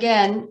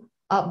 again,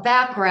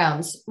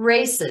 backgrounds,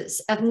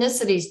 races,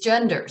 ethnicities,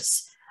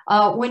 genders,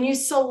 when you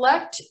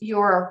select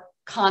your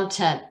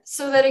content,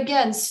 so that,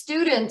 again,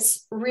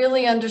 students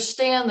really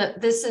understand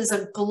that this is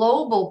a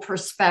global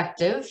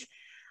perspective,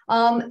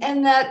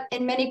 and that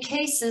in many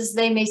cases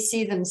they may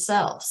see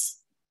themselves.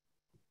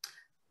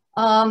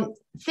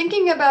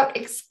 Thinking about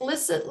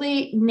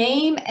explicitly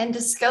name and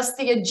discuss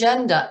the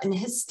agenda and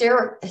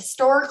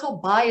historical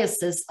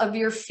biases of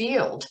your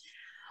field.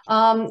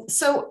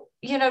 So,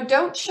 you know,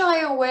 don't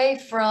shy away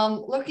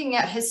from looking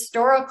at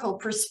historical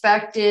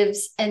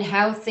perspectives and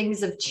how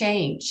things have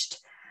changed.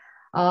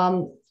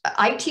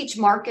 I teach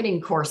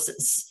marketing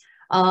courses,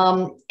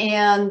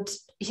 and,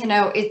 you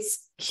know,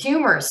 it's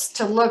humorous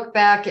to look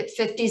back at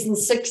 50s and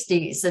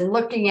 60s and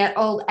looking at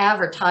old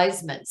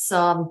advertisements,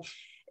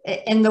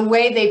 and the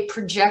way they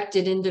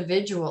projected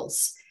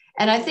individuals.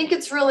 And I think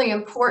it's really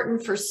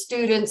important for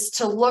students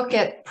to look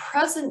at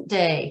present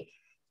day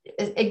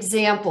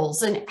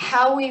examples and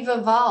how we've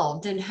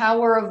evolved and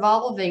how we're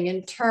evolving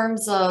in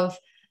terms of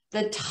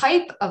the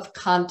type of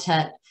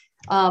content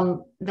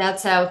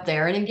that's out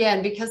there. And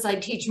again, because I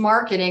teach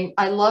marketing,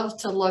 I love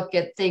to look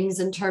at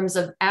things in terms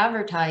of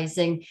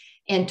advertising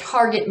and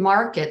target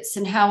markets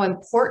and how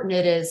important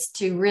it is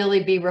to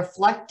really be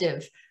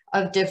reflective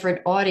of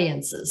different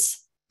audiences.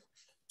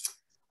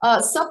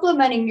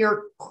 Supplementing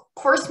your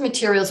course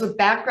materials with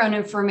background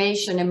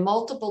information and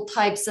multiple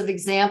types of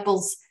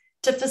examples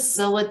to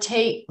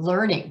facilitate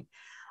learning.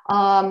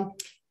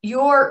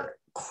 Your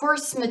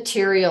course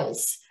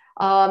materials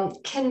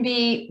can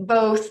be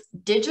both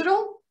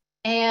digital,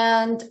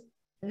 and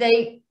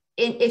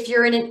if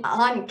you're in an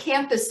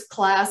on-campus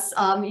class,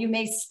 you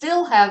may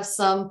still have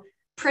some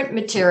print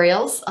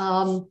materials.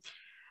 I'm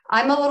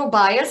a little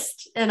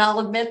biased, and I'll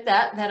admit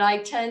that I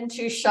tend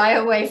to shy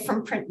away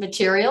from print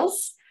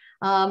materials.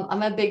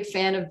 I'm a big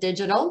fan of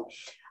digital,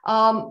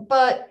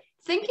 but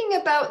thinking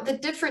about the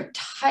different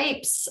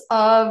types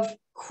of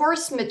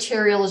course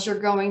materials you're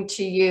going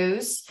to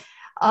use,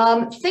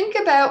 think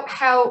about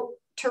how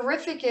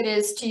terrific it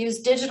is to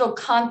use digital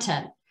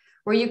content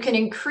where you can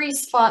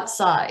increase font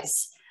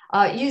size,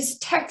 use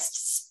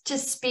text to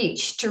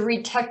speech to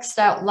read text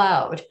out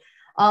loud,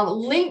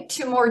 link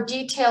to more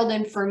detailed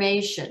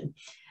information.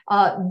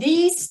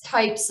 These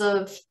types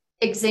of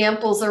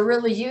examples are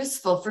really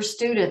useful for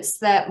students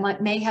that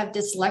may have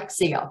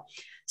dyslexia.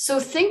 So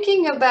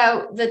thinking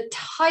about the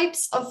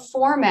types of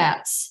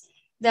formats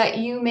that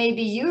you may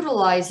be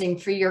utilizing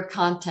for your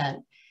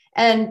content.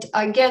 And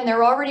again,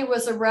 there already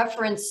was a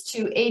reference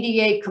to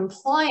ADA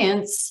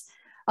compliance.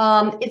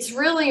 It's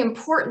really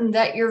important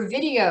that your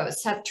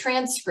videos have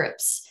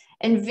transcripts,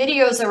 and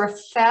videos are a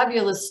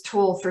fabulous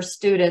tool for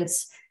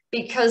students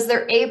because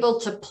they're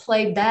able to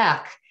play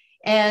back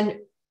and,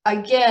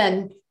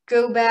 again,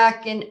 go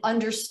back and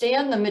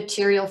understand the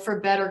material for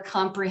better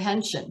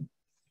comprehension.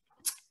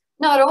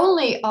 Not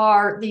only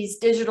are these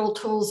digital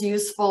tools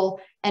useful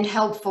and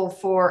helpful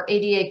for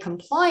ADA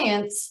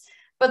compliance,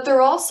 but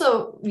they're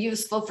also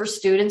useful for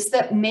students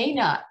that may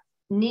not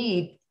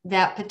need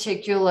that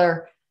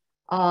particular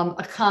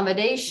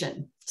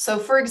accommodation. So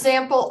for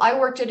example, I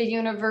worked at a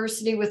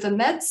university with a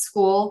med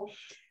school.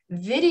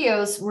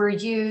 Videos were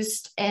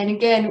used, and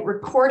again,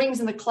 recordings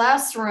in the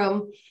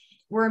classroom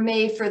were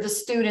made for the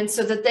students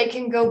so that they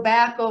can go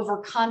back over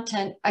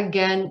content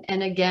again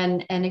and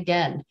again and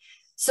again.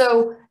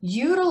 So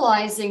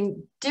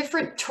utilizing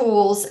different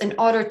tools in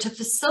order to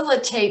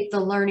facilitate the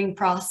learning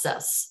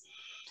process.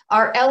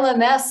 Our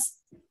LMS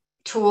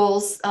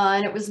tools,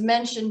 and it was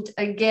mentioned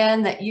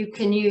again that you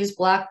can use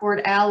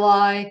Blackboard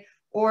Ally,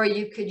 or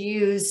you could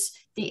use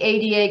the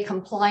ADA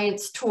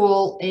compliance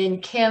tool in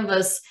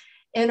Canvas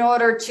in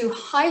order to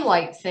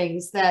highlight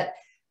things that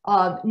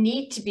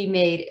need to be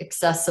made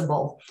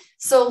accessible.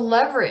 So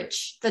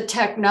leverage the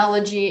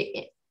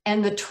technology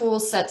and the tool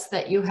sets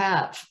that you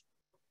have.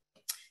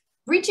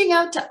 Reaching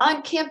out to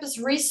on-campus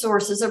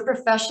resources or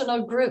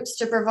professional groups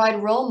to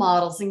provide role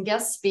models and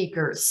guest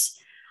speakers.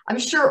 I'm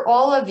sure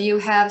all of you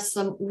have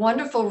some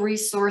wonderful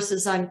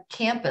resources on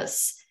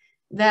campus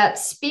that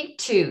speak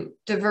to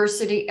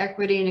diversity,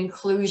 equity, and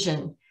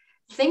inclusion.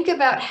 think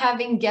about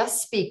having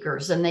guest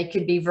speakers, and they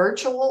could be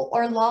virtual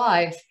or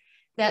live,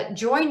 that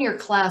join your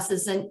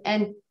classes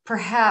and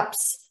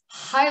perhaps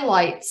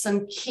highlight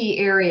some key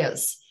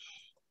areas.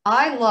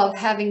 I love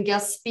having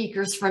guest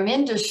speakers from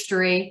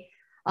industry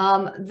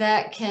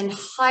that can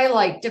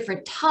highlight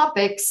different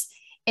topics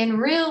and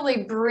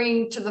really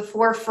bring to the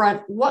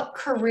forefront what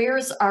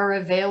careers are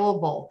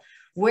available,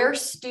 where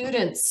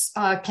students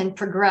can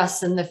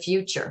progress in the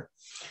future.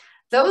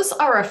 Those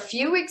are a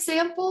few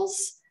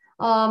examples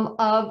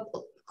of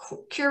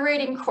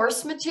curating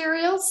course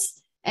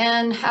materials,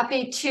 and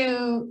happy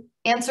to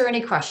answer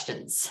any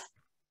questions.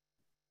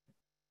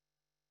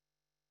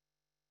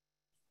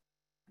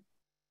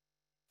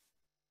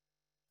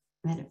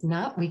 And if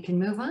not, we can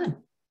move on.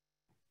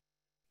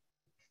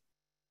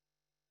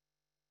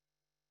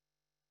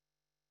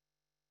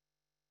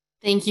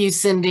 Thank you,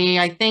 Cindy.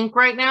 I think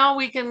right now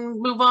we can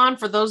move on.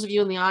 For those of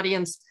you in the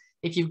audience,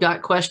 if you've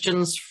got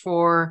questions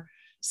for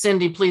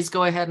Cindy, please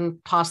go ahead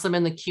and toss them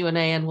in the Q&A,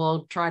 and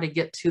we'll try to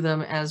get to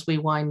them as we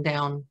wind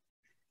down.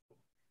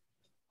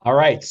 All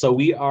right, so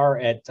we are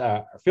at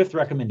our fifth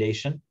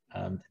recommendation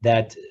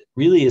that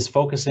really is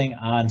focusing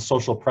on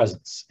social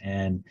presence.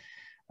 And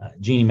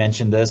Jeannie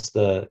mentioned this,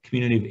 the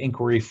community of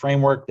inquiry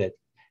framework that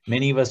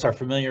many of us are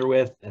familiar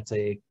with. That's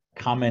a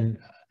common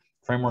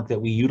framework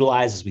that we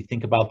utilize as we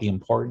think about the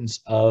importance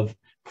of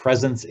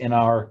presence in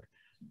our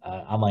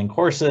online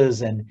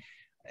courses. And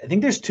I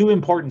think there's two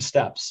important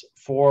steps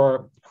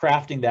for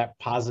crafting that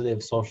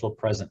positive social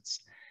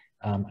presence.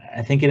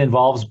 I think it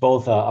involves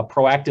both a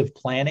proactive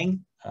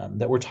planning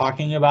that we're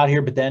talking about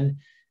here, but then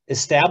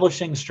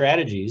establishing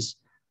strategies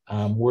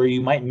where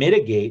you might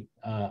mitigate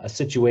a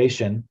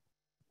situation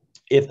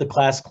if the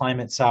class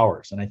climate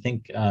sours. And I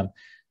think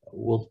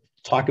we'll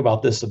talk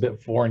about this a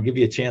bit more and give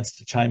you a chance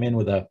to chime in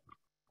with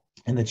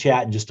in the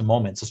chat in just a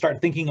moment. So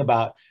start thinking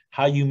about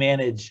how you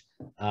manage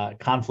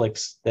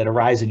conflicts that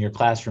arise in your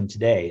classroom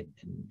today,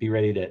 and be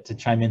ready to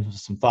chime in with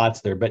some thoughts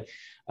there. But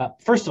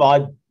first of all,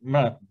 I'm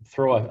going to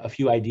throw a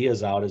few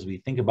ideas out as we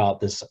think about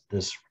this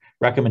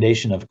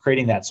recommendation of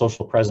creating that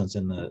social presence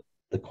in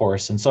the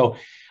course. And so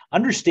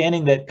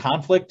understanding that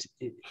conflict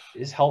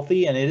is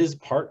healthy and it is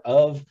part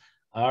of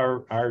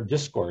our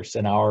discourse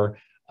and our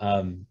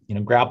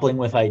grappling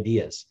with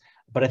ideas.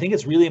 But I think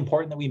it's really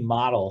important that we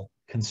model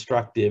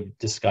constructive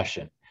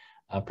discussion,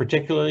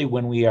 particularly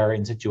when we are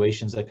in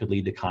situations that could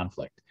lead to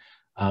conflict.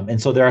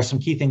 And so there are some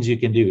key things you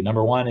can do.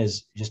 Number one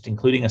is just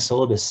including a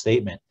syllabus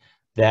statement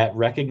that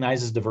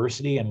recognizes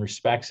diversity and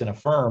respects and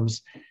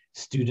affirms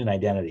student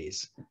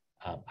identities.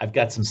 I've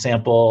got some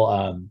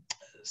sample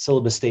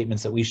syllabus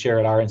statements that we share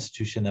at our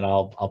institution that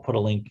I'll put a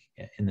link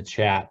in the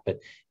chat, but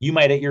you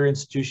might at your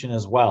institution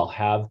as well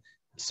have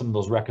some of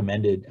those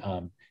recommended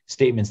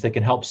statements that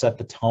can help set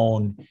the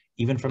tone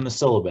even from the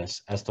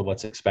syllabus as to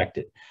what's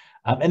expected.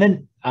 And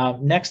then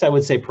next, I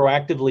would say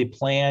proactively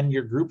plan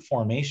your group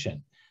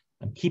formation,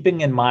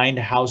 keeping in mind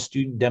how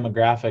student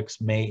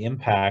demographics may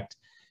impact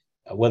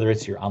whether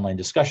it's your online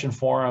discussion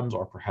forums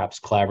or perhaps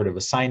collaborative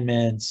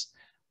assignments,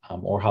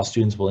 or how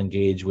students will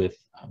engage with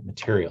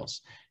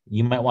materials.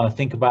 You might want to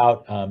think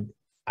about,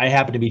 I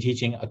happen to be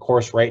teaching a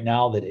course right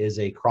now that is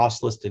a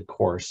cross-listed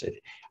course.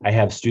 I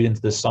have students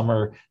this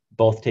summer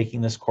both taking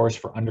this course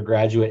for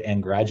undergraduate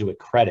and graduate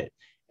credit.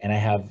 And I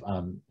have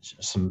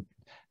some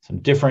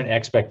different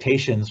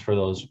expectations for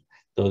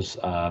those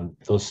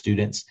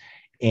students,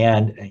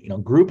 and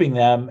grouping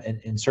them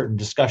in certain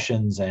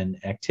discussions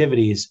and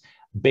activities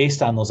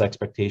based on those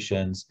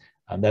expectations.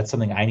 That's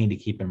something I need to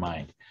keep in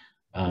mind.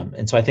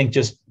 And so I think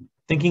just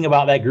thinking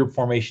about that group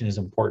formation is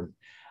important.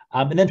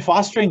 And then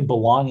fostering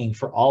belonging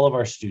for all of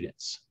our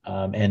students.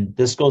 And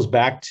this goes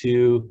back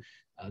to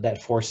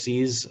that 4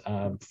 C's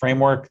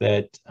framework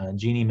that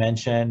Jeannie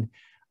mentioned,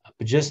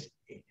 but just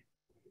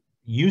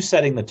you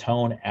setting the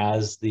tone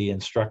as the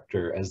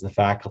instructor, as the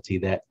faculty,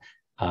 that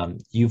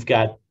you've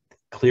got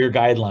clear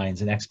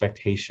guidelines and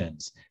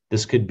expectations.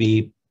 This could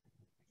be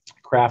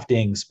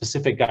crafting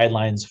specific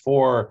guidelines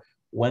for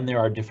when there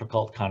are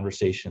difficult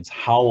conversations.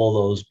 How will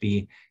those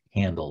be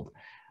handled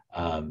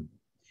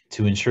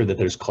to ensure that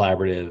there's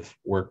collaborative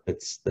work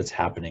that's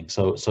happening?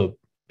 So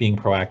being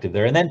proactive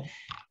there. And then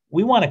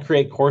we want to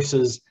create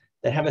courses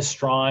that have a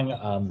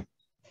strong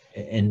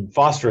and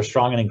foster a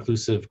strong and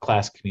inclusive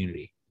class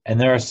community. And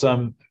there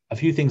are a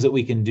few things that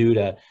we can do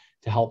to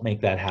help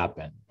make that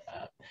happen.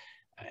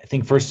 I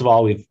think first of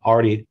all, we've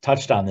already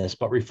touched on this,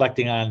 but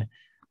reflecting on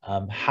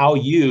how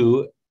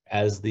you,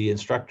 as the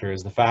instructor,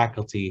 as the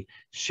faculty,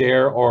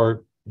 share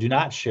or do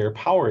not share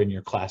power in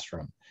your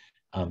classroom.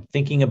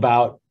 Thinking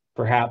about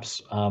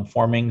perhaps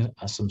forming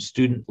some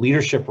student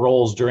leadership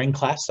roles during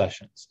class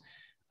sessions.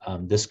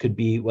 This could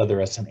be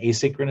whether it's an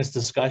asynchronous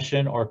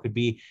discussion, or it could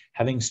be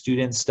having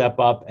students step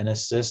up and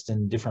assist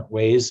in different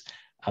ways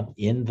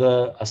in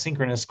the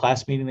asynchronous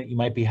class meeting that you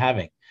might be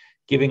having,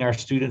 giving our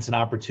students an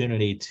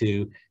opportunity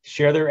to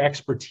share their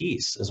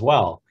expertise as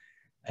well,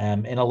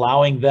 and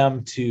allowing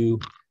them to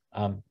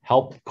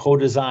help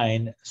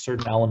co-design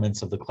certain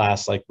elements of the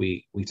class like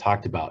we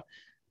talked about.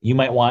 You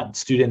might want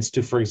students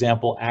to, for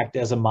example, act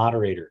as a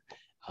moderator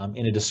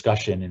in a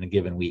discussion in a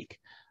given week.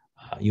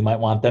 You might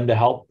want them to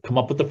help come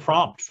up with the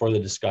prompt for the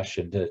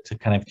discussion to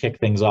kind of kick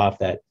things off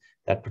that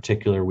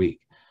particular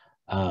week.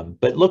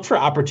 But look for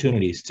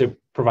opportunities to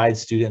provide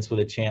students with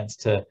a chance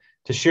to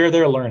share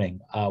their learning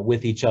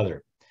with each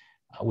other,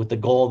 with the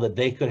goal that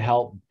they could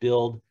help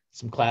build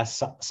some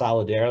class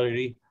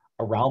solidarity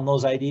around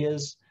those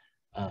ideas.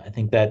 I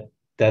think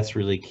that's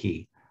really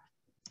key.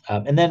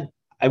 And then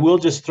I will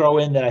just throw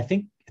in that I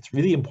think it's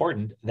really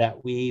important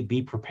that we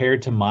be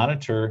prepared to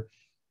monitor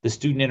the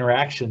student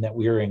interaction that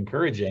we are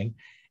encouraging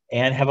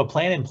and have a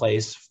plan in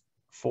place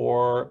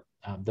for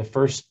the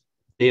first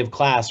day of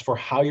class for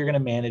how you're going to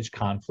manage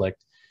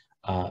conflict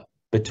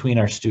between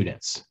our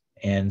students.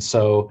 And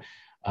so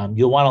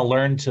you'll want to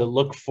learn to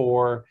look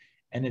for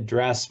and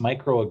address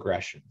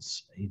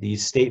microaggressions,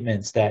 these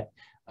statements that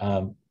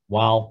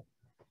while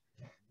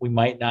we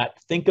might not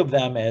think of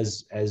them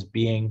as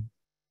being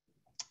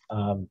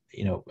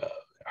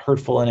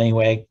hurtful in any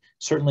way,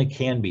 certainly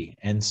can be.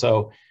 And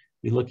so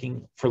be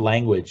looking for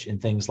language in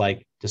things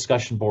like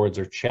discussion boards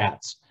or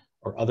chats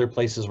or other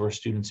places where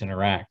students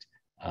interact,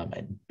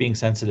 and being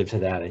sensitive to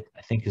that, I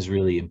think, is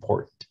really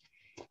important.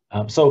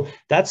 So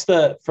that's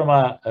from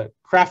a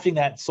crafting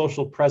that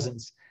social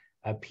presence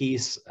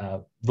piece.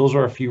 Those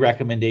are a few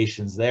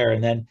recommendations there.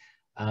 And then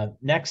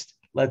next,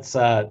 let's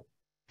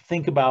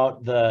think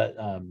about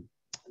the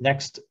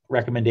next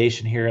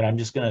recommendation here. And I'm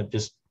just going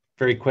to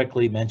very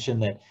quickly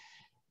mention that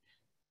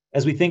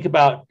as we think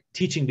about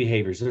teaching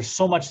behaviors, there's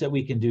so much that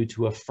we can do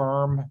to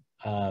affirm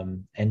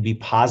and be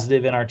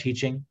positive in our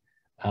teaching,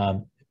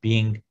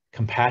 being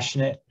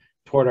compassionate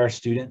toward our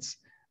students,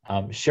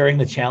 sharing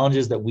the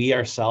challenges that we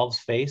ourselves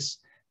face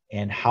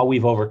and how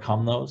we've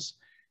overcome those,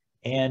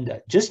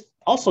 and just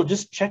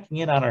checking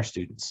in on our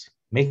students,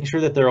 making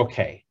sure that they're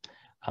okay,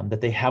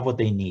 that they have what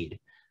they need.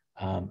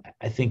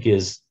 I think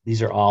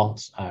these are all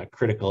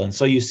critical. And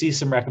so you see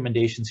some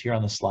recommendations here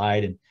on the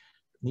slide, and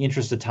in the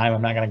interest of time,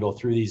 I'm not going to go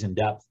through these in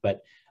depth,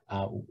 but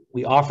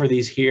we offer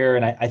these here,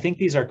 and I think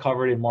these are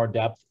covered in more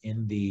depth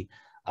in the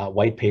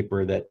white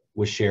paper that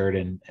was shared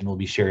and will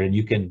be shared, and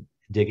you can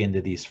dig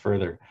into these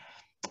further.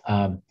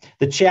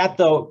 The chat,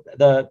 though,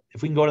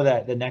 if we can go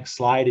to the next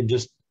slide and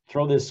just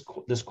throw this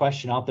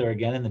question out there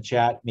again in the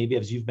chat, maybe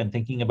as you've been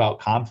thinking about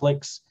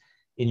conflicts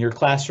in your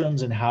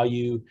classrooms and how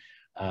you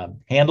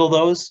handle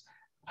those,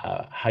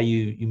 how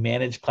you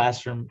manage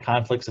classroom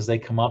conflicts as they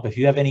come up. If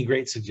you have any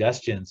great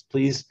suggestions,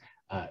 please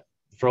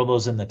throw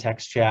those in the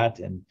text chat,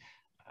 and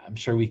I'm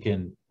sure we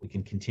can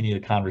continue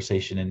the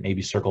conversation and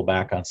maybe circle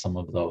back on some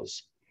of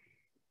those.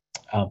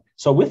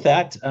 So with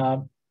that,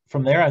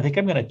 from there, I think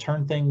I'm going to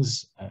turn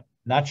things.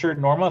 Not sure,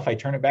 Norma, if I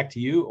turn it back to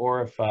you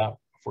or if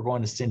we're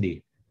going to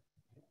Cindy.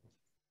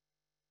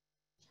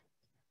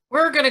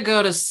 We're going to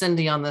go to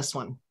Cindy on this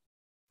one.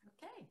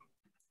 Okay,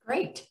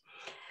 great.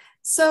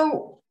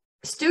 So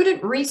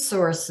student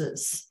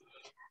resources.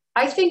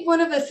 I think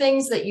one of the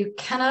things that you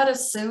cannot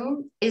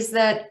assume is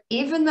that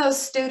even though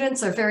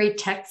students are very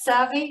tech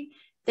savvy,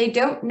 they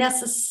don't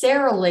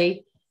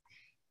necessarily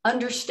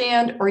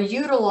understand or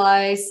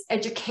utilize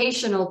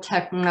educational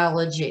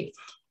technology,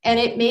 and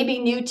it may be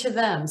new to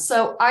them.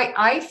 So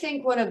I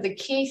think one of the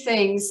key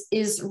things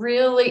is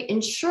really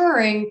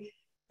ensuring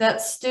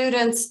that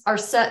students are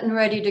set and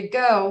ready to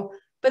go,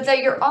 but that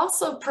you're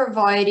also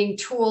providing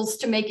tools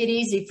to make it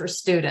easy for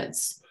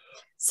students.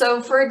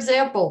 So for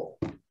example,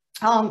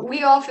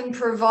 we often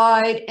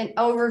provide an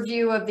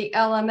overview of the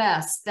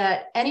LMS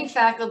that any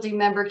faculty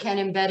member can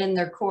embed in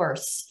their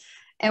course.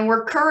 And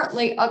we're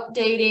currently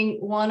updating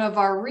one of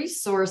our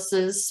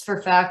resources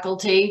for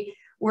faculty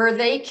where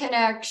they can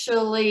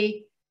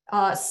actually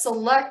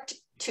select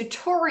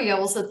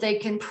tutorials that they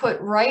can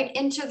put right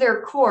into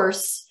their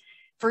course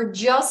for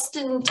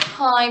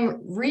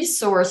just-in-time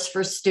resource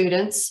for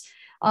students,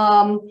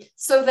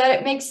 so that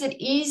it makes it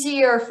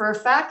easier for a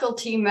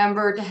faculty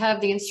member to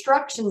have the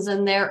instructions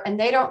in there and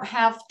they don't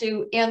have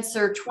to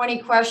answer 20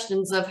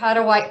 questions of how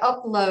do I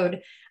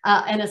upload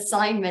an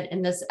assignment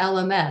in this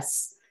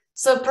LMS.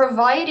 So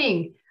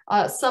providing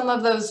some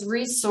of those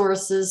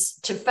resources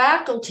to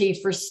faculty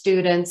for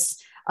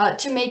students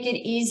to make it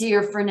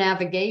easier for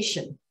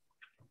navigation.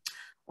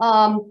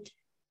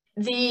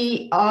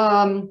 The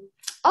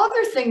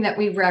other thing that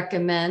we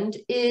recommend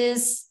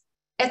is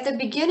at the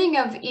beginning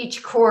of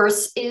each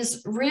course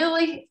is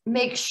really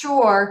make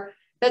sure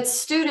that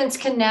students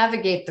can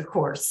navigate the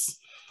course.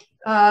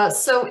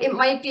 So it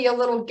might be a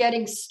little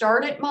getting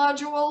started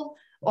module.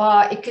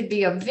 It could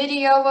be a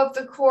video of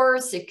the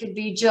course. It could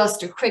be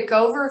just a quick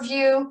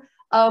overview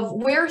of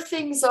where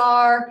things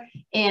are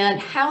and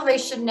how they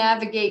should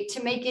navigate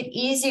to make it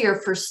easier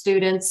for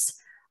students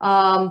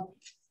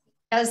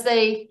as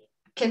they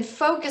can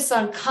focus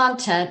on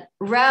content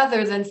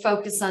rather than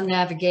focus on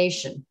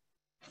navigation.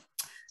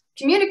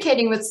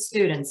 Communicating with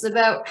students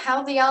about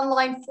how the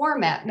online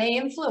format may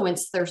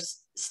influence their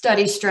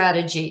study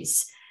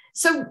strategies.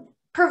 So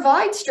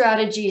provide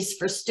strategies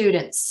for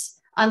students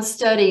on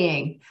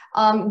studying.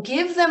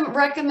 Give them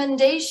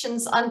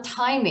recommendations on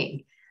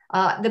timing.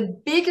 The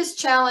biggest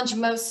challenge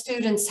most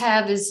students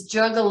have is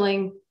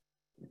juggling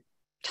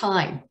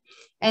time.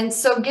 And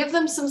so give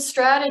them some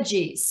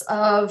strategies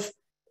of,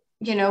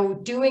 you know,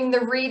 doing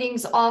the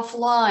readings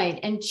offline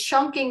and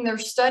chunking their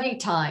study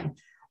time.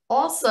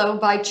 Also,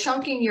 by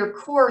chunking your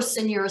course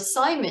and your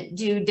assignment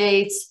due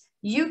dates,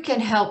 you can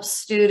help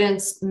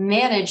students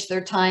manage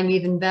their time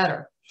even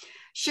better.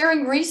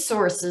 Sharing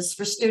resources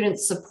for student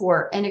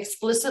support and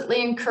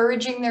explicitly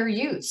encouraging their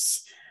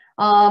use.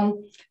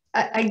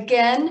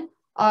 Again,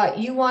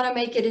 you want to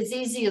make it as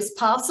easy as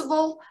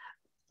possible.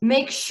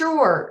 Make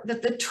sure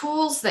that the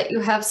tools that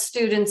you have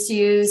students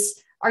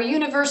use are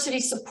university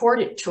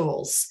supported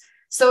tools.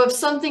 So if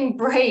something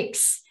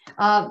breaks,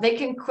 they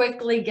can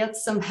quickly get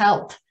some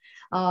help.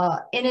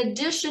 In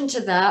addition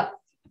to that,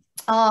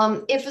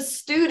 if a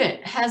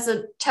student has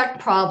a tech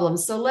problem,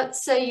 so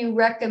let's say you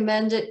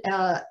recommended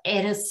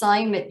an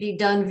assignment be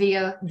done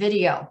via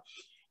video,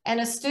 and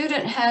a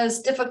student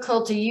has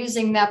difficulty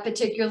using that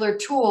particular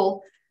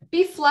tool,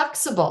 be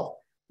flexible.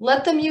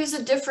 Let them use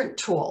a different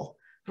tool.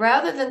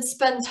 Rather than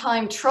spend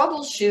time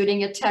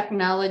troubleshooting a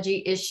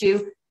technology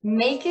issue,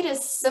 make it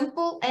as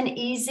simple and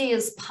easy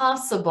as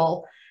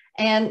possible,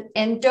 and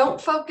don't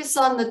focus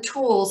on the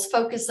tools,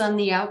 focus on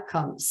the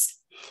outcomes.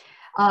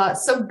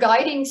 So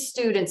guiding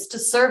students to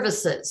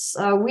services.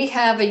 We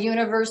have a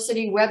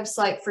university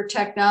website for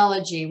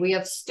technology. We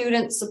have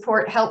student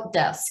support help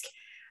desk.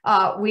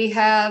 We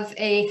have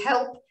a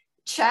help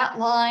chat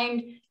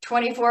line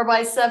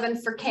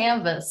 24/7 for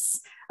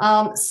Canvas.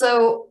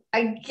 So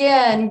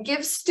again,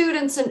 give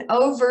students an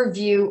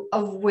overview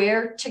of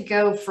where to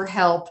go for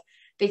help,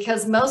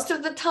 because most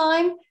of the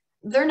time,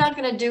 they're not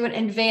going to do it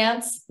in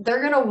advance.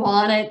 They're going to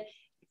want it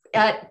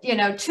at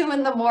 2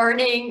 in the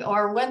morning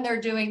or when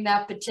they're doing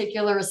that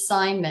particular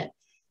assignment.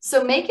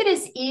 So make it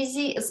as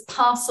easy as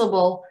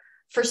possible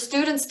for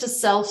students to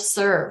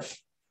self-serve,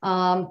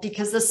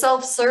 because the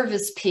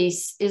self-service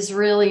piece is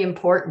really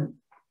important.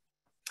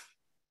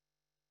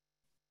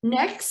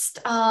 Next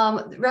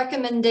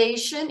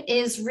recommendation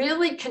is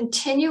really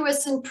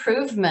continuous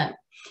improvement.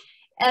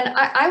 And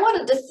I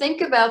wanted to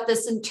think about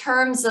this in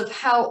terms of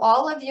how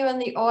all of you in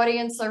the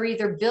audience are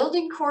either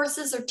building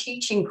courses or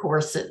teaching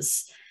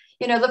courses.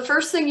 You know, the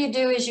first thing you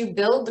do is you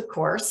build the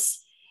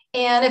course.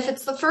 And if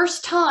it's the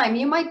first time,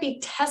 you might be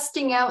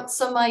testing out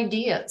some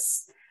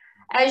ideas.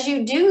 As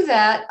you do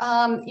that,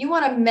 you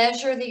want to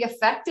measure the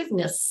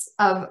effectiveness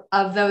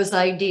of those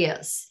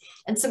ideas.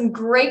 And some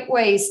great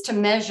ways to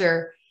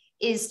measure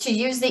is to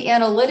use the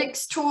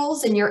analytics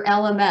tools in your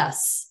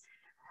LMS.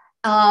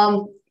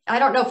 I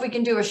don't know if we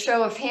can do a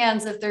show of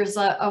hands if there's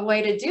a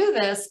way to do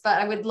this, but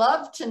I would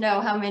love to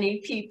know how many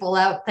people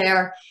out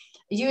there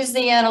use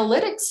the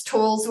analytics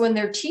tools when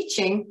they're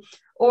teaching,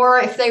 or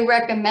if they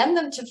recommend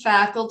them to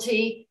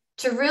faculty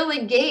to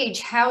really gauge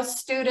how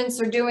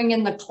students are doing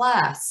in the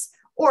class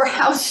or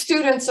how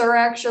students are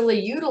actually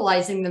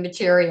utilizing the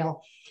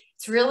material.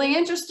 It's really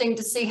interesting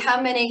to see how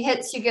many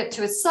hits you get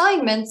to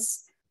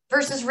assignments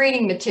versus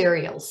reading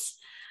materials.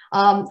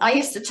 I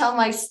used to tell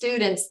my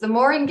students, the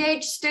more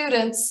engaged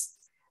students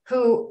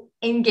who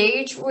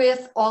engage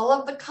with all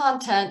of the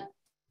content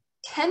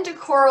tend to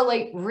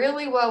correlate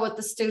really well with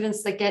the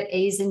students that get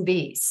A's and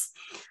B's.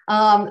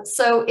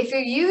 So if you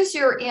use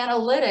your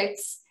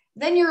analytics,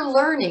 then you're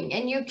learning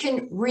and you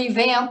can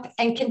revamp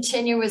and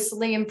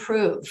continuously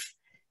improve.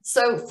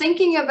 So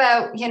thinking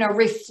about,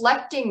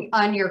 reflecting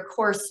on your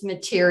course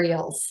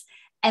materials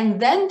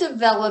and then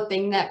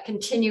developing that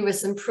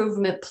continuous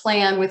improvement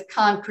plan with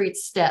concrete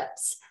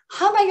steps.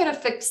 How am I going to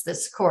fix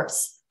this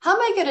course? How am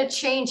I going to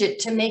change it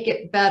to make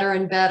it better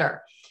and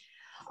better?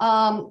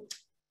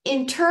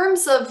 In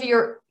terms of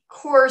your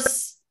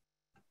course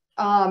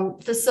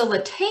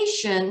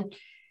facilitation,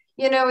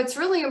 it's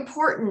really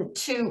important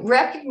to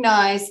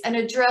recognize and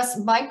address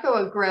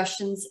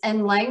microaggressions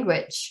and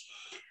language.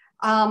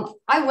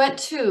 I went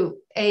to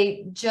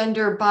a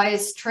gender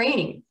bias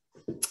training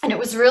and it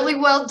was really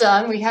well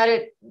done. We had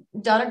it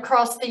done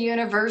across the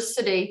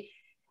university,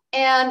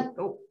 and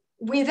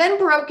we then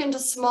broke into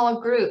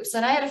small groups,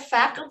 and I had a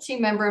faculty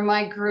member in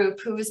my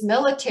group who was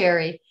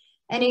military,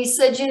 and he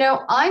said,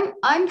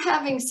 I'm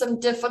having some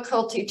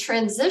difficulty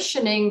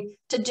transitioning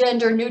to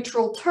gender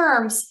neutral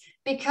terms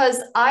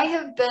because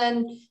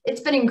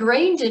it's been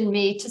ingrained in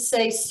me to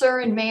say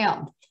sir and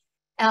ma'am.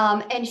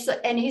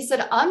 And he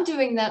said, I'm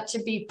doing that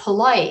to be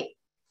polite,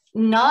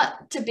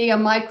 not to be a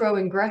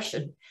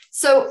microaggression.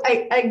 So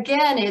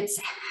again, it's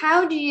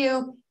how do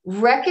you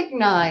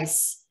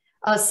recognize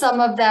some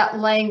of that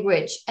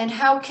language, and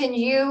how can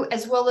you,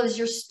 as well as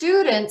your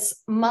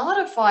students,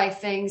 modify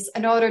things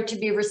in order to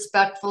be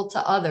respectful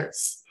to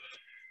others?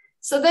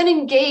 So then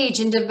engage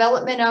in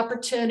development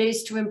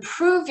opportunities to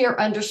improve your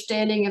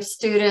understanding of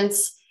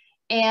students.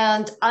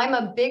 And I'm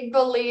a big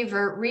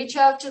believer, reach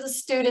out to the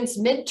students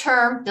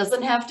midterm,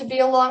 doesn't have to be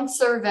a long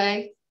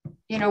survey,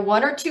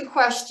 1 or 2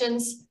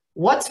 questions.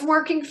 What's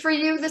working for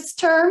you this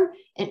term?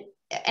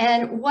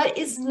 And what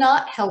is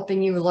not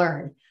helping you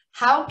learn?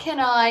 How can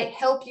I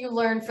help you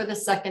learn for the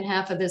second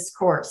half of this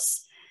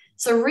course?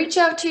 So reach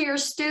out to your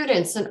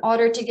students in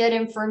order to get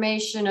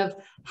information of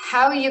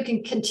how you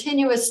can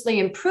continuously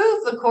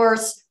improve the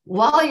course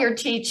while you're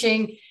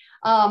teaching,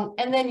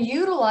 and then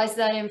utilize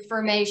that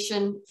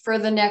information for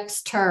the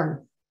next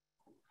term.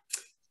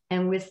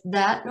 And with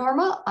that,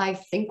 Norma, I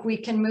think we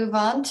can move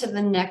on to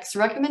the next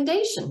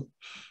recommendation.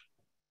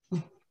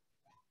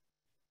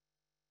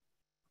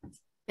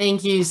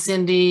 Thank you,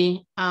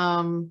 Cindy.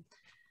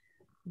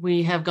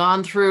 We have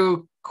gone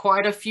through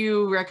quite a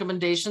few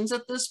recommendations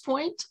at this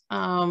point.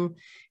 And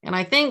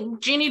I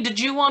think, Jeannie, did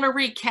you want to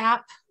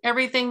recap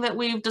everything that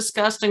we've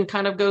discussed and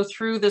kind of go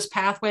through this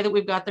pathway that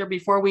we've got there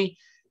before we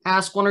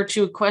ask one or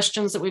two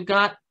questions that we've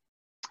got?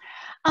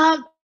 Norma,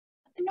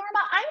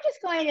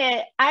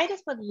 I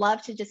just would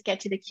love to just get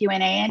to the Q&A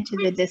and to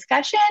the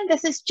discussion.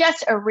 This is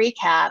just a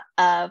recap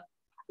of,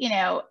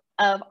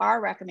 of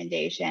our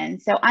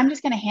recommendations. So I'm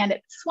just going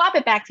to swap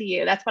it back to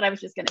you. That's what I was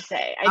just going to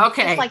say. I'd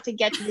just like to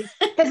get to these,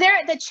 because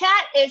the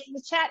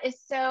chat is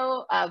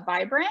so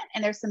vibrant,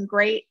 and there's some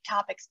great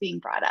topics being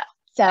brought up.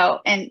 So,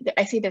 and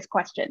I see this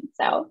question.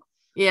 So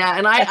yeah,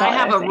 and I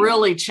have a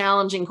really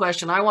challenging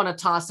question I want to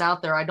toss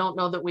out there. I don't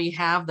know that we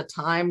have the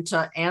time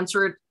to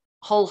answer it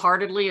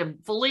wholeheartedly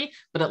and fully,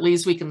 but at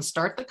least we can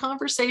start the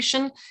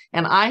conversation.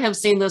 And I have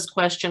seen this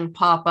question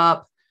pop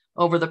up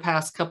over the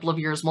past couple of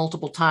years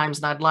multiple times,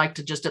 and I'd like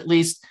to just at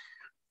least,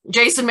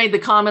 Jason made the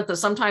comment that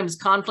sometimes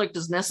conflict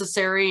is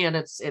necessary, and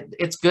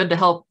it's good to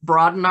help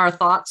broaden our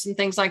thoughts and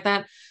things like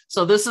that.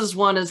 So this is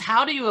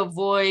how do you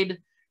avoid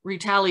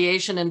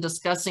retaliation in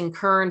discussing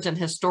current and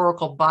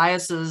historical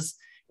biases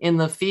in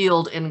the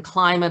field in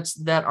climates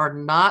that are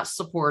not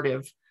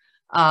supportive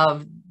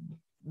of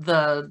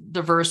the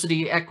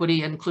diversity,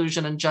 equity,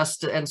 inclusion, and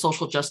justice and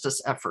social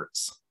justice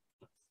efforts?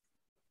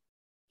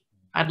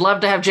 I'd love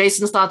to have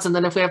Jason's thoughts, and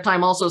then if we have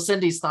time, also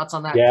Cindy's thoughts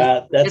on that.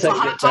 Yeah, that's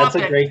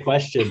a great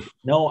question.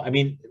 No, I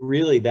mean,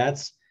 really,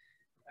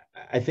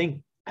 I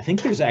think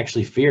there's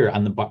actually fear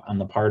on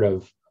the part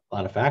of a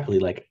lot of faculty.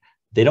 Like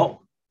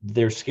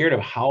they're scared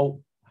of how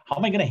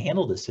am I going to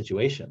handle this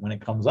situation when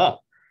it comes up?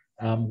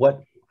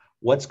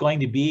 What's going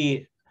to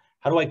be?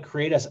 How do I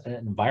create an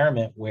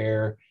environment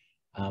where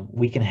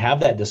we can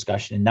have that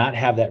discussion and not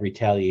have that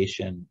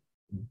retaliation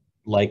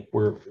like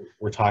we're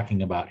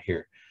talking about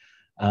here?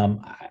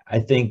 I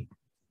think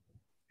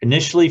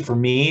initially for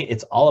me,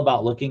 it's all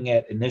about looking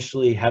at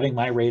initially having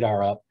my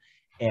radar up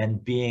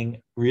and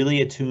being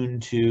really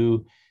attuned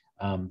to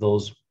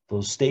those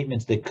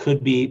statements that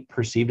could be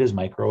perceived as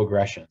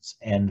microaggressions.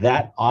 And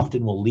that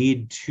often will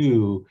lead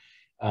to,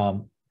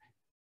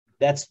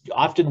 that's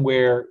often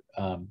where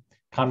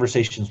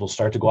conversations will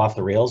start to go off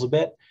the rails a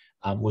bit,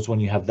 was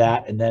when you have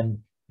that, and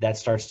then that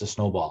starts to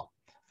snowball.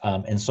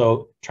 And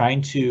so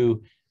trying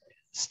to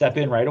step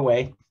in right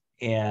away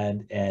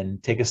and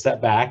take a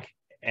step back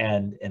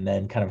and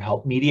then kind of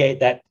help mediate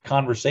that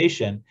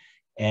conversation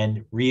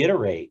and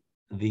reiterate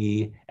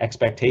the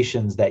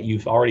expectations that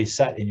you've already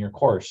set in your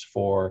course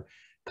for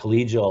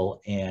collegial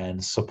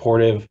and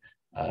supportive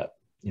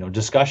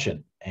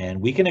discussion.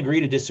 And we can agree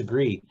to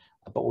disagree,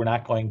 but we're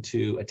not going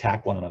to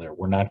attack one another.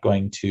 We're not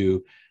going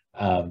to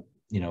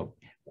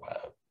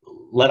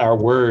let our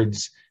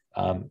words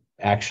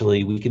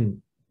actually, we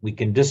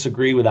can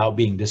disagree without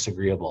being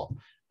disagreeable.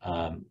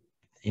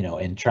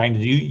 And trying to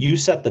you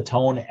set the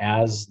tone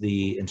as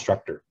the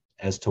instructor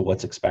as to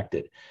what's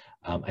expected.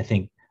 I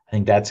think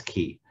that's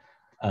key.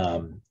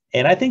 And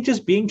I think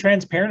just being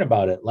transparent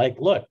about it. Like,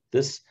 look,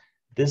 this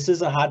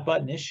is a hot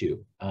button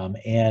issue,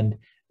 and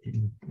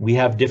we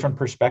have different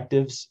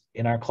perspectives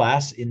in our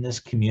class, in this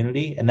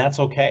community, and that's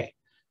okay.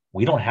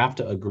 We don't have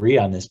to agree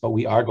on this, but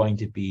we are going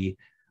to be,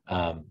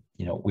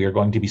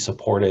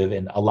 supportive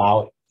and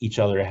allow each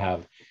other to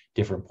have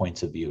different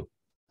points of view.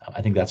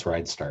 I think that's where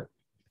I'd start.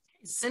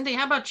 Cindy,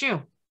 how about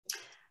you?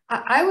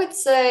 I would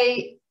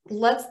say,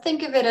 let's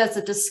think of it as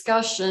a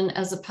discussion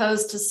as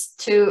opposed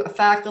to a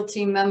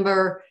faculty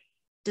member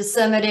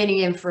disseminating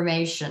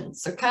information.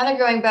 So kind of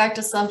going back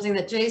to something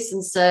that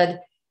Jason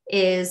said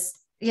is,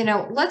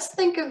 let's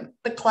think of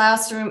the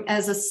classroom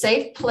as a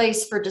safe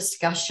place for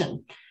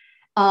discussion.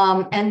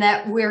 And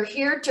that we're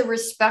here to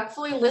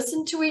respectfully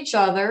listen to each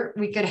other.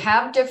 We could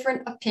have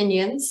different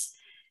opinions,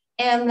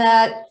 and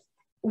that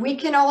we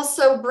can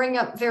also bring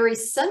up very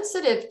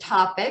sensitive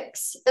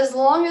topics as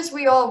long as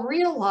we all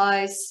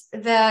realize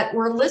that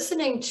we're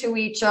listening to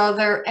each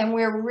other and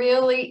we're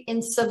really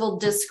in civil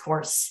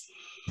discourse,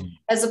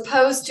 as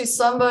opposed to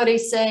somebody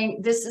saying,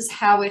 this is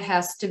how it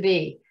has to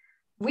be.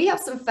 We have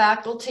some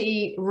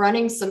faculty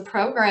running some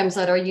programs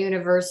at our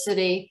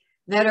university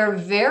that are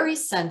very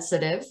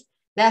sensitive,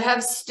 that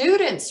have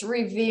students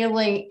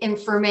revealing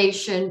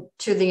information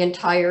to the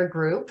entire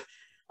group.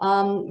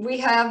 We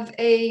have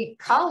a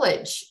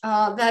college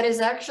that is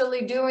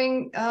actually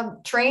doing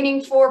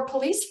training for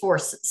police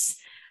forces.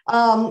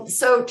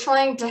 So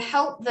trying to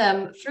help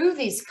them through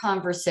these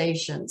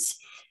conversations.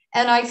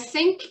 And I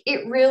think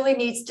it really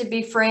needs to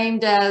be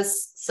framed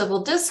as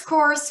civil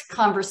discourse,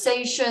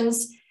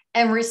 conversations,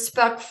 and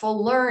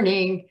respectful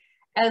learning,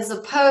 as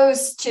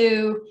opposed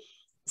to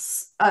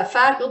a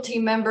faculty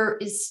member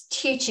is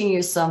teaching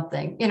you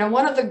something.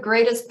 One of the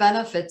greatest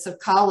benefits of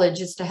college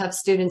is to have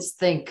students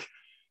think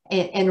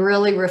and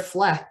really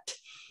reflect.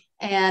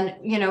 And,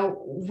 you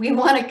know, we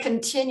want to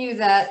continue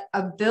that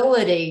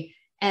ability.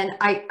 And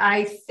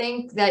I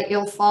think that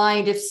you'll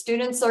find if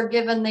students are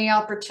given the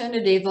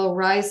opportunity, they'll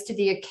rise to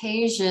the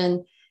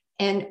occasion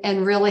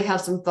and really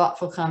have some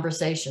thoughtful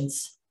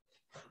conversations.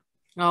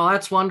 Oh,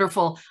 that's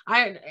wonderful.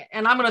 I'm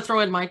going to throw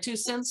in my 2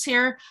 cents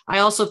here. I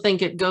also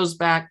think it goes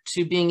back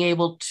to being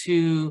able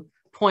to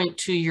point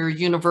to your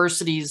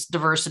university's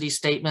diversity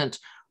statement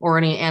or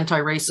any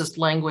anti-racist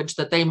language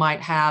that they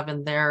might have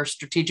in their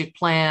strategic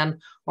plan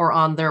or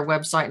on their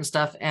website and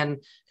stuff, and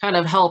kind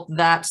of help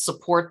that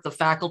support the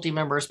faculty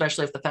member,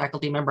 especially if the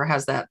faculty member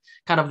has that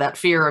kind of that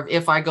fear of,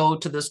 if I go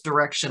to this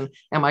direction,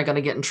 am I going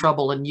to get in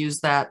trouble, and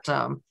use that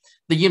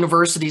the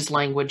university's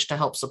language to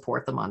help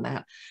support them on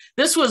that.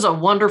 This was a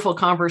wonderful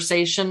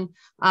conversation.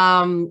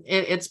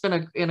 It's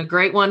been a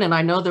great one, and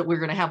I know that we're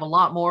going to have a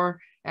lot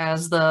more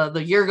as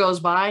the year goes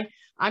by.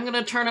 I'm going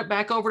to turn it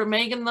back over to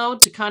Megan, though,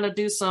 to kind of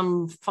do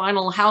some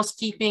final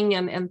housekeeping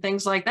and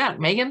things like that.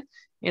 Megan,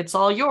 it's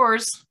all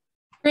yours.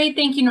 Great.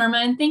 Thank you, Norma.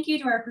 And thank you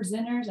to our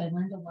presenters. I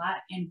learned a lot.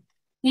 And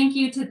thank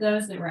you to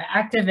those that were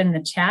active in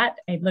the chat.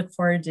 I look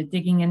forward to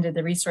digging into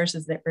the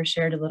resources that were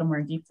shared a little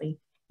more deeply.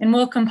 And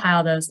we'll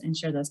compile those and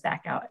share those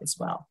back out as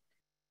well.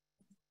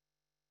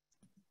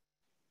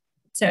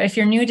 So if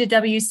you're new to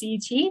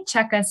WCET,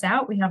 check us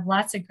out. We have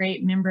lots of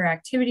great member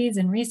activities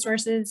and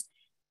resources.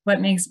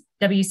 What makes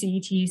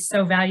WCET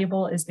so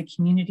valuable is the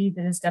community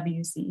that is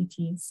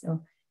WCET.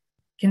 So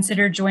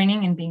consider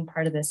joining and being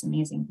part of this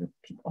amazing group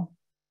of people.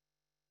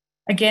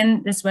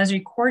 Again, this was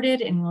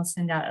recorded, and we'll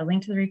send out a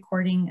link to the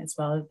recording as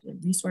well as the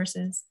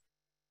resources.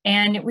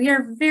 And we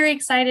are very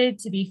excited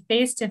to be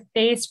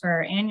face-to-face for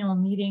our annual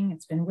meeting.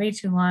 It's been way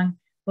too long.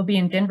 We'll be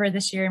in Denver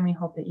this year, and we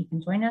hope that you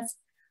can join us.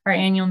 Our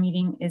annual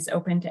meeting is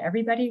open to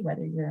everybody,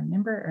 whether you're a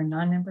member or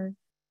non-member.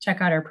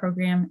 Check out our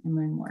program and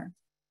learn more.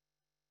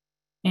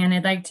 And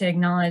I'd like to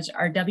acknowledge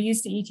our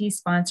WCET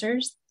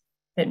sponsors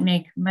that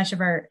make much of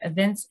our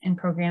events and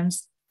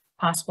programs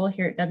possible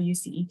here at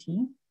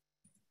WCET,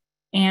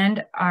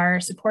 and our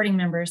supporting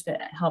members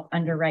that help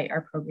underwrite our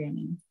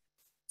programming.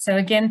 So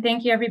again,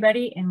 thank you,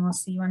 everybody, and we'll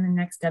see you on the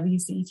next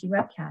WCET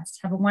webcast.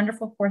 Have a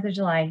wonderful 4th of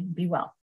July. Be well.